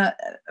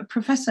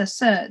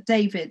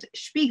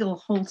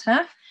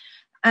Spiegelhalter,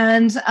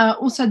 and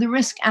also the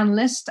risk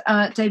analyst,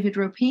 David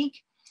Ropeek.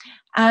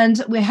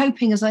 And we're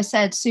hoping, as I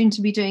said, soon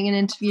to be doing an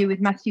interview with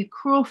Matthew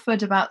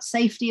Crawford about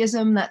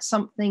safetyism. That's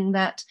something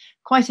that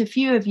quite a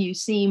few of you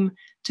seem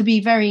to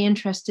be very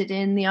interested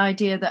in, the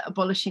idea that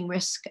abolishing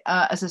risk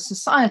as a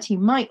society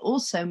might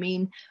also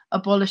mean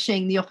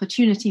abolishing the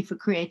opportunity for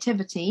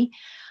creativity.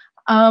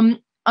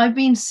 I've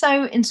been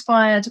so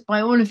inspired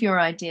by all of your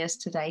ideas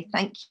today.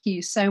 Thank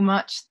you so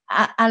much.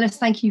 Alice,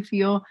 thank you for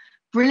your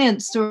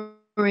brilliant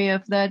story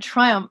of the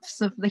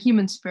triumphs of the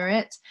human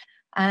spirit.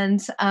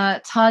 And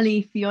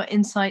Tali, for your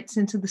insights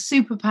into the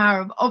superpower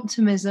of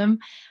optimism,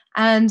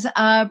 and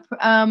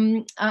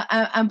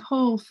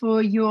Paul,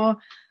 for your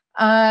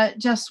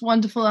just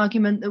wonderful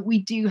argument that we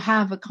do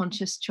have a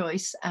conscious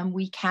choice and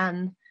we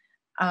can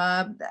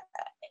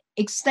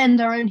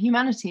extend our own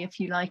humanity, if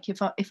you like,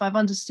 if I've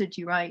understood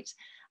you right,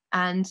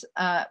 and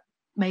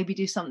maybe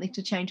do something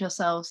to change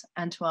ourselves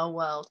and to our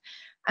world.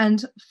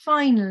 And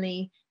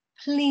finally,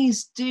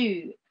 please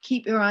do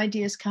keep your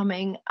ideas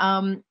coming.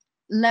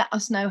 Let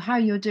us know how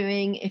you're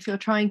doing. If you're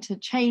trying to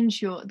change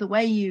the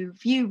way you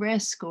view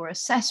risk or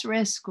assess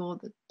risk, or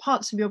the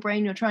parts of your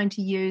brain you're trying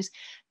to use,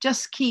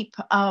 just keep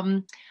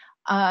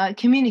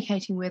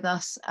communicating with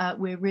us.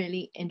 We're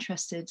really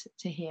interested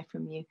to hear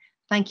from you.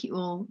 Thank you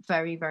all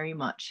very, very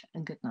much,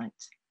 and good night.